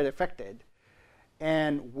going to get affected.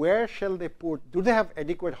 And where shall they put? Do they have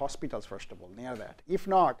adequate hospitals, first of all, near that? If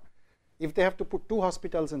not, if they have to put 2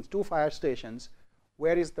 hospitals and 2 fire stations,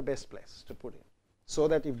 where is the best place to put it? So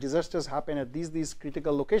that if disasters happen at these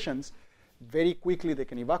critical locations, very quickly they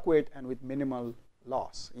can evacuate and with minimal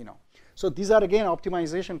loss. So these are again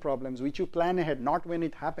optimization problems which you plan ahead, not when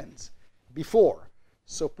it happens, before.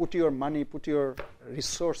 So put your money, put your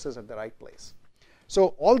resources at the right place.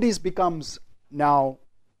 So all these becomes now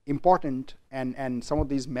important, and some of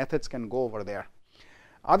these methods can go over there.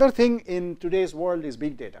 Other thing in today's world is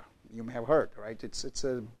big data. You may have heard, right? It's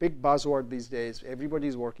a big buzzword these days. Everybody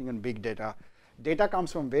is working on big data. Data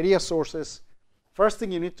comes from various sources. First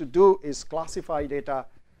thing you need to do is classify data,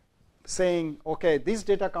 saying, okay, this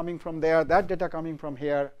data coming from there, that data coming from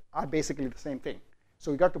here are basically the same thing.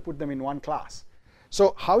 So we got to put them in one class.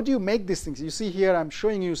 So how do you make these things? You see here, I'm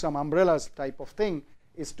showing you some umbrellas type of thing,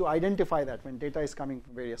 is to identify that when data is coming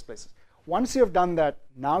from various places. Once you have done that,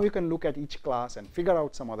 now you can look at each class and figure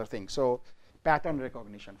out some other things. So pattern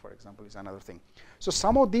recognition, for example, is another thing. So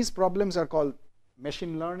some of these problems are called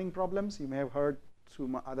machine learning problems. You may have heard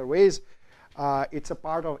through other ways. It's a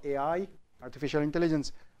part of AI, artificial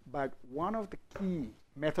intelligence. But one of the key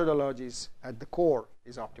methodologies at the core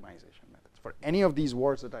is optimization methods. For any of these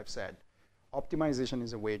words that I've said, optimization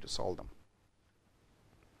is a way to solve them.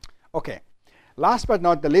 Okay. Last but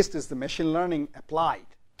not the least is the machine learning applied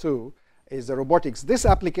to is the robotics. This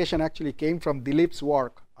application actually came from Dilip's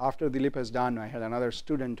work. After Dilip has done, I had another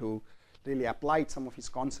student who really applied some of his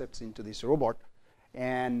concepts into this robot.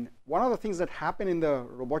 And one of the things that happen in the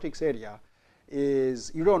robotics area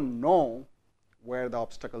is you don't know where the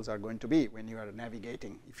obstacles are going to be when you are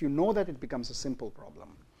navigating. If you know that, it becomes a simple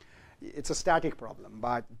problem. It's a static problem,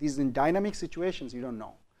 but these in dynamic situations, you don't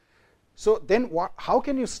know. So then how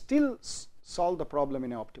can you still solve the problem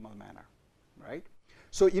in an optimal manner, right?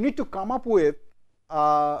 So you need to come up with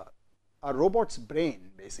a robot's brain,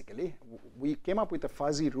 basically. We came up with a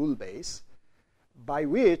fuzzy rule base by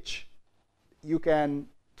which you can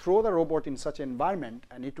throw the robot in such an environment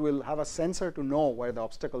and it will have a sensor to know where the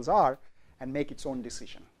obstacles are and make its own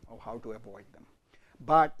decision of how to avoid them.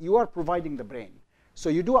 But you are providing the brain. So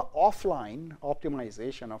you do an offline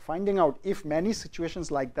optimization of finding out if many situations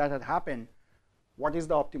like that had happened, what is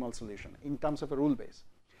the optimal solution in terms of a rule base.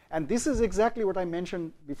 And this is exactly what I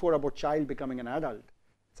mentioned before about child becoming an adult.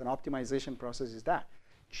 It's an optimization process is that.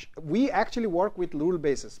 We actually work with rule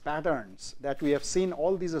bases, patterns that we have seen.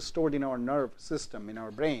 All these are stored in our nerve system, in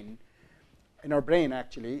our brain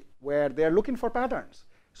actually, where they're looking for patterns.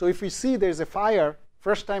 So if we see there's a fire,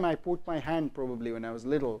 first time I put my hand probably when I was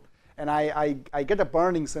little, and I get a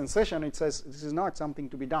burning sensation, it says this is not something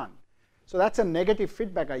to be done. So that's a negative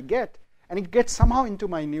feedback I get, and it gets somehow into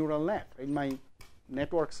my neural net, in my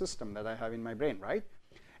network system that I have in my brain, right?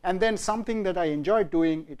 And then something that I enjoyed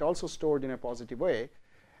doing, it also stored in a positive way.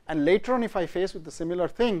 And later on, if I face with the similar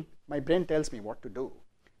thing, my brain tells me what to do.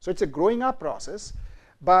 So it's a growing up process.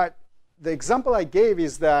 But the example I gave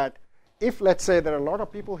is that if, let's say, there are a lot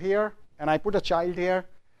of people here, and I put a child here,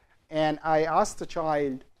 and I ask the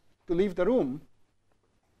child to leave the room,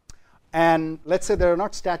 and let's say there are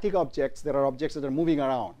not static objects, there are objects that are moving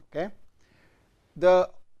around, okay? The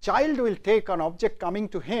child will take an object coming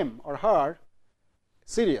to him or her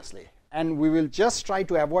seriously, and we will just try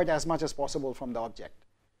to avoid as much as possible from the object.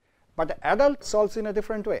 But the adult solves in a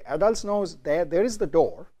different way. Adults knows there is the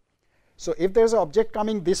door. So if there's an object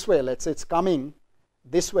coming this way, let's say it's coming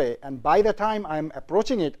this way, and by the time I'm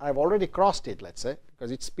approaching it, I've already crossed it, let's say,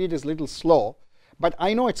 because its speed is a little slow. But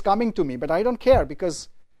I know it's coming to me, but I don't care, because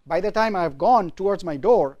by the time I've gone towards my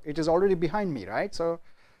door, it is already behind me, right? So,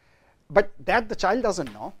 but that the child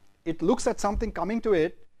doesn't know. It looks at something coming to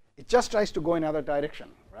it, it just tries to go in another direction,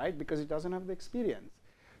 right? Because it doesn't have the experience.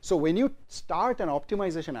 So when you start an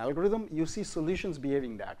optimization algorithm, you see solutions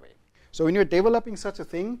behaving that way. So when you're developing such a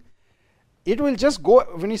thing, it will just go,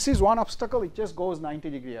 when it sees one obstacle, it just goes 90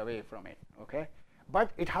 degrees away from it, okay? But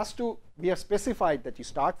it has to, we have specified that you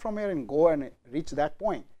start from here and go and reach that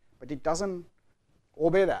point, but it doesn't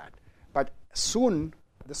obey that. But soon,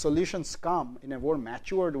 the solutions come in a more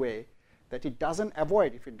matured way that it doesn't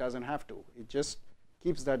avoid if it doesn't have to. It just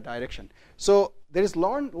keeps that direction. So there is a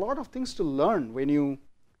lot of things to learn when you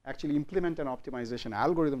actually implement an optimization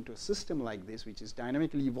algorithm to a system like this, which is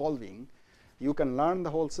dynamically evolving. You can learn the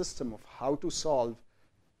whole system of how to solve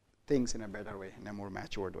things in a better way, in a more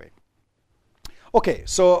matured way. Okay,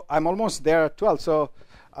 so I'm almost there at 12, so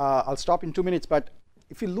I'll stop in 2 minutes. But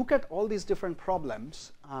if you look at all these different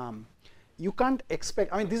problems, you can't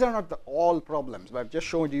expect, I mean, these are not all problems, but I've just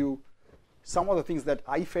showed you some of the things that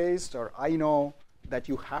I faced or I know that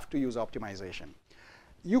you have to use optimization.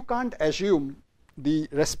 You can't assume the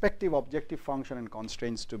respective objective function and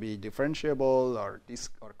constraints to be differentiable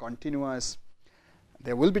or continuous.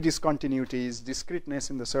 There will be discontinuities, discreteness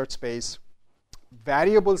in the search space.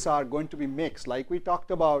 Variables are going to be mixed. Like we talked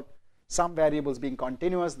about, some variables being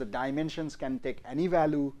continuous, the dimensions can take any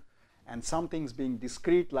value, and some things being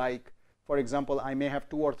discrete, like, for example, I may have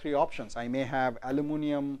 2 or 3 options. I may have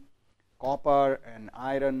aluminum, copper, and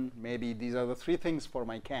iron. Maybe these are the 3 things for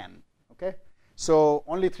my can. Okay? So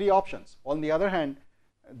only 3 options. On the other hand,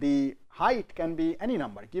 the height can be any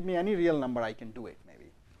number. Give me any real number, I can do it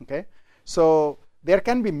maybe. Okay? So there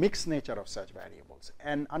can be mixed nature of such variables.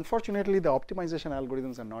 And unfortunately, the optimization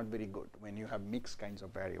algorithms are not very good when you have mixed kinds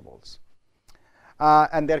of variables.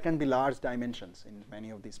 And there can be large dimensions in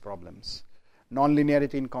many of these problems.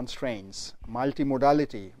 Nonlinearity in constraints,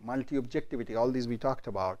 multimodality, multi-objectivity, all these we talked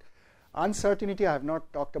about. Uncertainty I have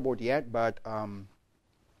not talked about yet, but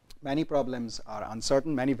many problems are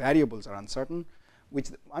uncertain, many variables are uncertain,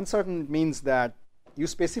 which uncertain means that you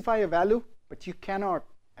specify a value, but you cannot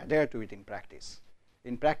adhere to it in practice.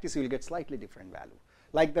 In practice, you will get slightly different value,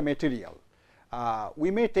 like the material. We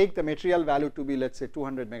may take the material value to be, let's say,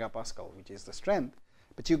 200 megapascal, which is the strength,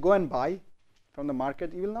 but you go and buy from the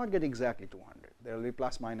market, you will not get exactly 200. There will be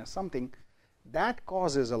plus minus something. That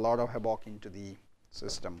causes a lot of havoc into the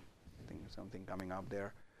system. I think something coming up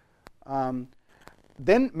there.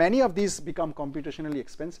 Then many of these become computationally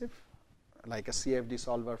expensive, like a CFD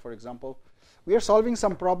solver, for example. We are solving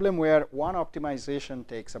some problem where one optimization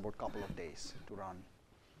takes about a couple of days to run.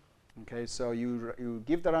 Okay, so you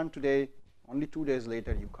give the run today, only 2 days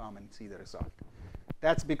later you come and see the result.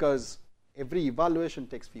 That's because every evaluation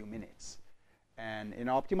takes few minutes. And in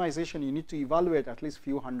optimization, you need to evaluate at least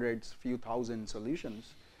few hundreds, few thousand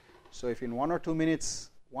solutions. So if in 1 or 2 minutes,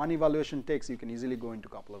 one evaluation takes, you can easily go into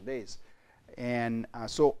a couple of days. And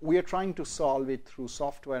so we are trying to solve it through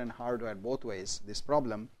software and hardware both ways, this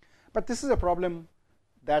problem. But this is a problem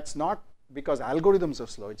that's not because algorithms are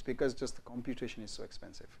slow, it's because just the computation is so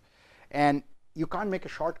expensive. And you can't make a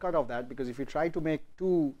shortcut of that, because if you try to make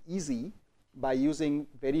too easy by using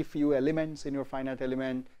very few elements in your finite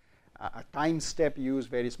element, a time step used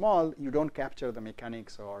very small, you don't capture the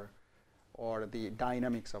mechanics or the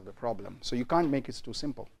dynamics of the problem. So you can't make it too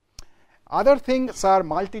simple. Other things are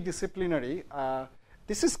multidisciplinary.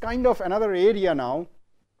 This is kind of another area now.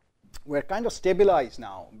 We're kind of stabilized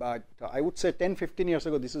now, but I would say 10, 15 years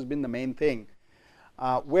ago, this has been the main thing,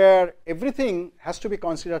 where everything has to be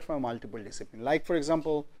considered from a multiple discipline. Like, for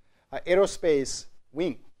example, aerospace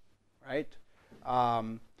wing, right?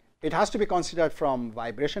 It has to be considered from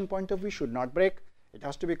vibration point of view, should not break. It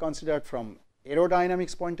has to be considered from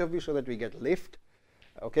aerodynamics point of view so that we get lift.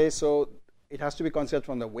 Okay, so it has to be considered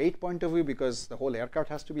from the weight point of view because the whole aircraft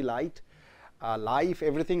has to be light, life,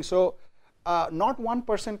 everything. So not one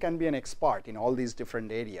person can be an expert in all these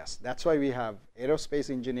different areas. That's why we have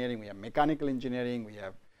aerospace engineering, we have mechanical engineering, we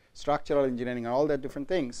have structural engineering, and all that different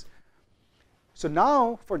things. So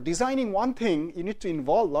now, for designing one thing, you need to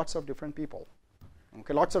involve lots of different people,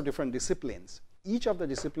 okay, lots of different disciplines. Each of the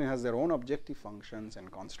disciplines has their own objective functions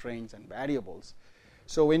and constraints and variables.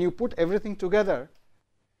 So when you put everything together,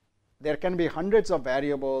 there can be hundreds of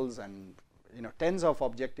variables and tens of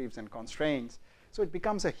objectives and constraints. So it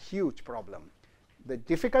becomes a huge problem. The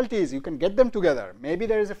difficulty is you can get them together. Maybe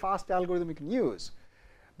there is a fast algorithm you can use.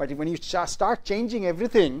 But when you start changing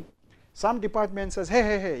everything, some department says,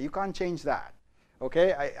 hey, you can't change that.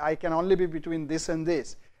 Okay, I can only be between this and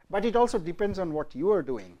this. But it also depends on what you are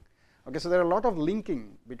doing. Okay, so there are a lot of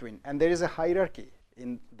linking between, and there is a hierarchy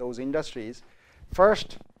in those industries.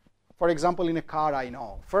 First, for example, in a car, I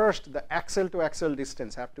know, first the axle to axle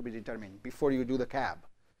distance have to be determined before you do the cab.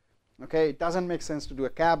 Okay, it doesn't make sense to do a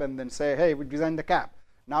cab and then say, hey, we designed the cab.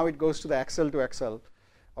 Now it goes to the axle to axle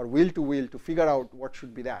or wheel to wheel to figure out what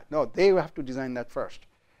should be that. No, they have to design that first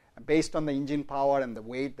based on the engine power and the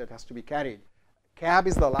weight that has to be carried. Cab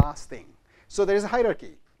is the last thing. So there is a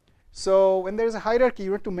hierarchy. So when there is a hierarchy,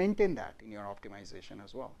 you have to maintain that in your optimization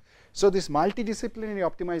as well. So this multidisciplinary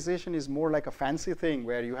optimization is more like a fancy thing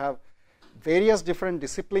where you have various different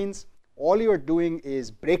disciplines. All you are doing is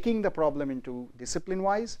breaking the problem into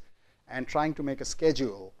discipline-wise and trying to make a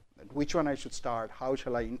schedule, which one I should start, how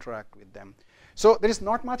shall I interact with them. So there is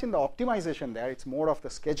not much in the optimization there. It's more of the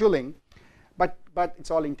scheduling, but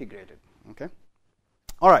it's all integrated. Okay.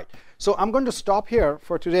 All right. So I'm going to stop here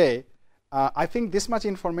for today. I think this much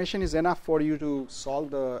information is enough for you to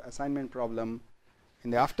solve the assignment problem in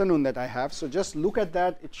the afternoon that I have. So just look at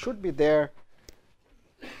that. It should be there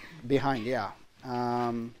behind, yeah.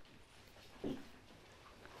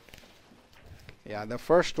 Yeah, the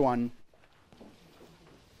first one,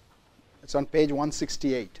 it's on page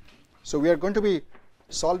 168. So we are going to be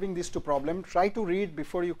solving these two problems. Try to read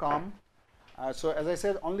before you come. So as I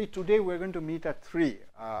said, only today we're going to meet at 3.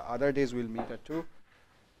 Other days we'll meet at 2.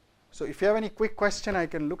 So if you have any quick question, I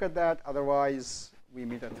can look at that. Otherwise, we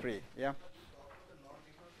meet at 3. Yeah?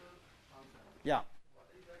 Yeah.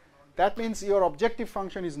 That means your objective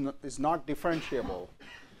function is not differentiable.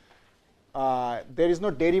 There is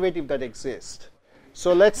no derivative that exists.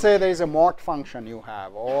 So let's say there is a mod function you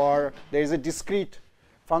have, or there is a discrete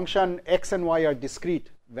function. X and y are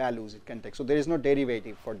discrete values it can take. So there is no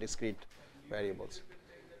derivative for discrete variables.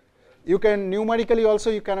 You can numerically also,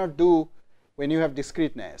 you cannot do when you have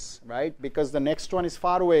discreteness, right? Because the next one is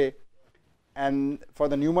far away, and for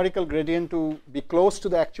the numerical gradient to be close to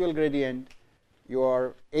the actual gradient,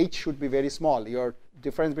 your h should be very small. Your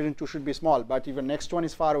difference between two should be small. But if your next one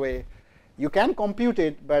is far away, you can compute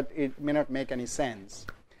it, but it may not make any sense.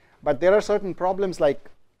 But there are certain problems like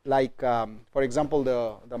for example,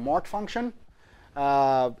 the mod function.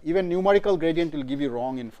 Even numerical gradient will give you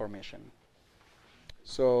wrong information.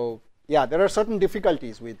 So yeah, there are certain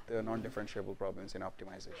difficulties with non-differentiable problems in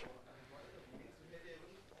optimization.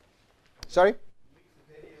 Sorry?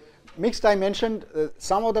 Mixed, I mentioned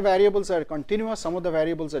some of the variables are continuous, some of the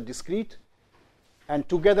variables are discrete, and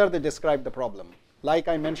together they describe the problem. Like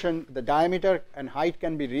I mentioned, the diameter and height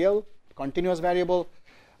can be real, continuous variable,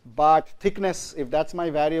 but thickness, if that's my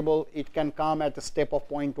variable, it can come at a step of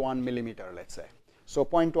 0.1 millimeter, let's say. So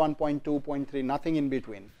 0.1, 0.2, 0.3, nothing in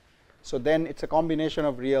between. So then it's a combination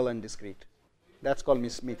of real and discrete. That's called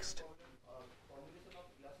mixed.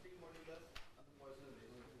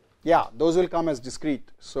 Yeah, those will come as discrete.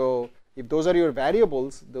 So if those are your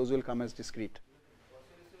variables, those will come as discrete.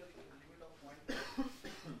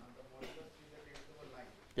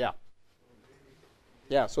 Yeah.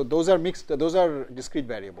 Yeah, so those are mixed, those are discrete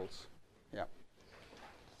variables. Yeah.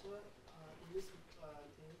 So in this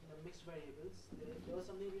the mixed variables, there was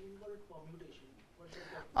something we call permutation.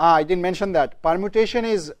 I didn't mention that. Permutation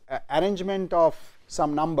is arrangement of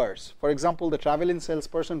some numbers. For example, the traveling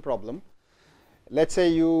salesperson problem. Let's say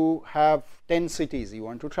you have 10 cities you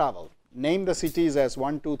want to travel. Name the cities as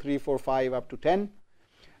 1, 2, 3, 4, 5 up to 10.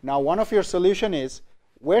 Now one of your solution is,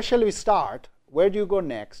 where shall we start? Where do you go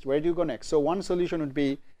next? Where do you go next? So one solution would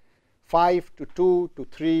be 5 to 2 to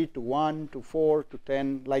 3 to 1 to 4 to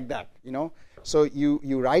 10, like that. You know. So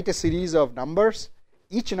you write a series of numbers,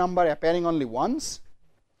 each number appearing only once,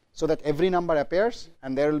 so that every number appears,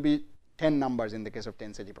 and there will be 10 numbers in the case of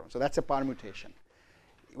 10 city problem. So that's a permutation.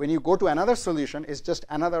 When you go to another solution, it's just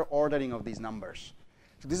another ordering of these numbers.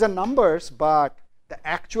 So these are numbers, but the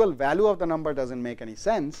actual value of the number doesn't make any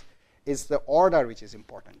sense. It's the order which is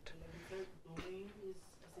important.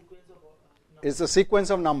 It's a sequence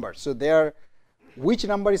of numbers. So there, which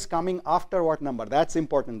number is coming after what number? That's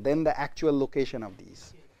important. Then the actual location of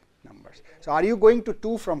these numbers. So are you going to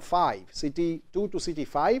 2 from 5, city 2 to city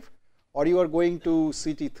 5, or you are going to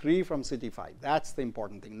city 3 from city 5? That's the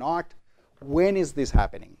important thing, not when is this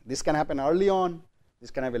happening. This can happen early on, this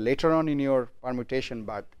can happen later on in your permutation,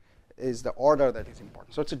 but is the order that is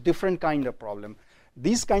important. So it's a different kind of problem.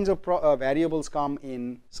 These kinds of variables come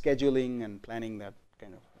in scheduling and planning, that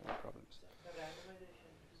kind of problems. The randomization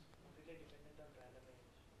is completely dependent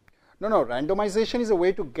on randomization. No, randomization is a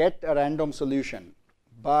way to get a random solution,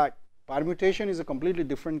 but permutation is a completely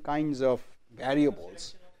different kinds of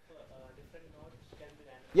variables.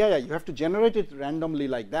 Yeah, you have to generate it randomly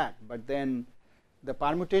like that, but then the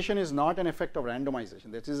permutation is not an effect of randomization.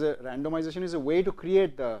 Randomization is a way to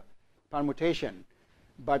create the permutation,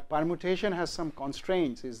 but permutation has some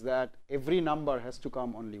constraints, is that every number has to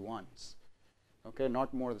come only once, okay,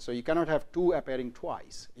 not more. So you cannot have 2 appearing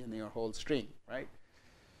twice in your whole string, right?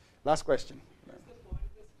 Last question.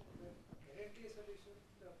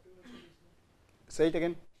 Say it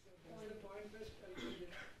again.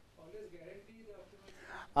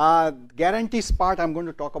 Guarantees part I'm going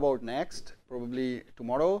to talk about next, probably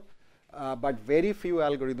tomorrow, but very few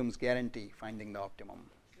algorithms guarantee finding the optimum.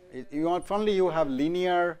 If only you have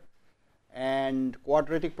linear and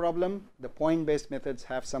quadratic problem, the point-based methods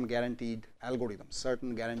have some guaranteed algorithms,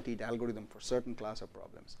 certain guaranteed algorithm for certain class of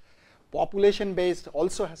problems. Population-based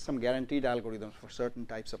also has some guaranteed algorithms for certain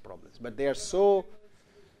types of problems, but they are so,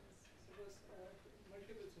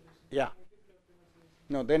 yeah,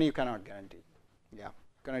 no, then you cannot guarantee, yeah.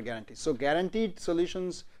 Cannot guarantee. So guaranteed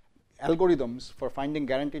solutions, algorithms for finding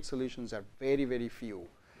guaranteed solutions are very, very few.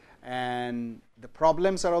 And the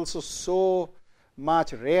problems are also so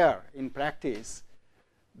much rare in practice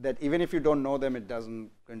that even if you don't know them, it doesn't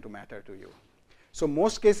going to matter to you. So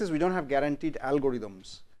most cases we don't have guaranteed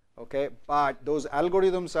algorithms, okay, but those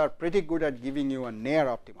algorithms are pretty good at giving you a near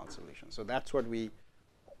optimal solution. So that's what we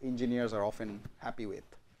engineers are often happy with.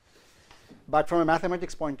 But from a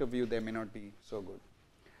mathematics point of view, they may not be so good.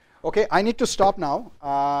 Okay, I need to stop now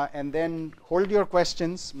and then hold your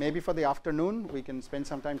questions. Maybe for the afternoon, we can spend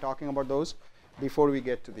some time talking about those before we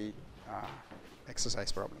get to the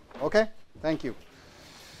exercise problem. Okay, thank you.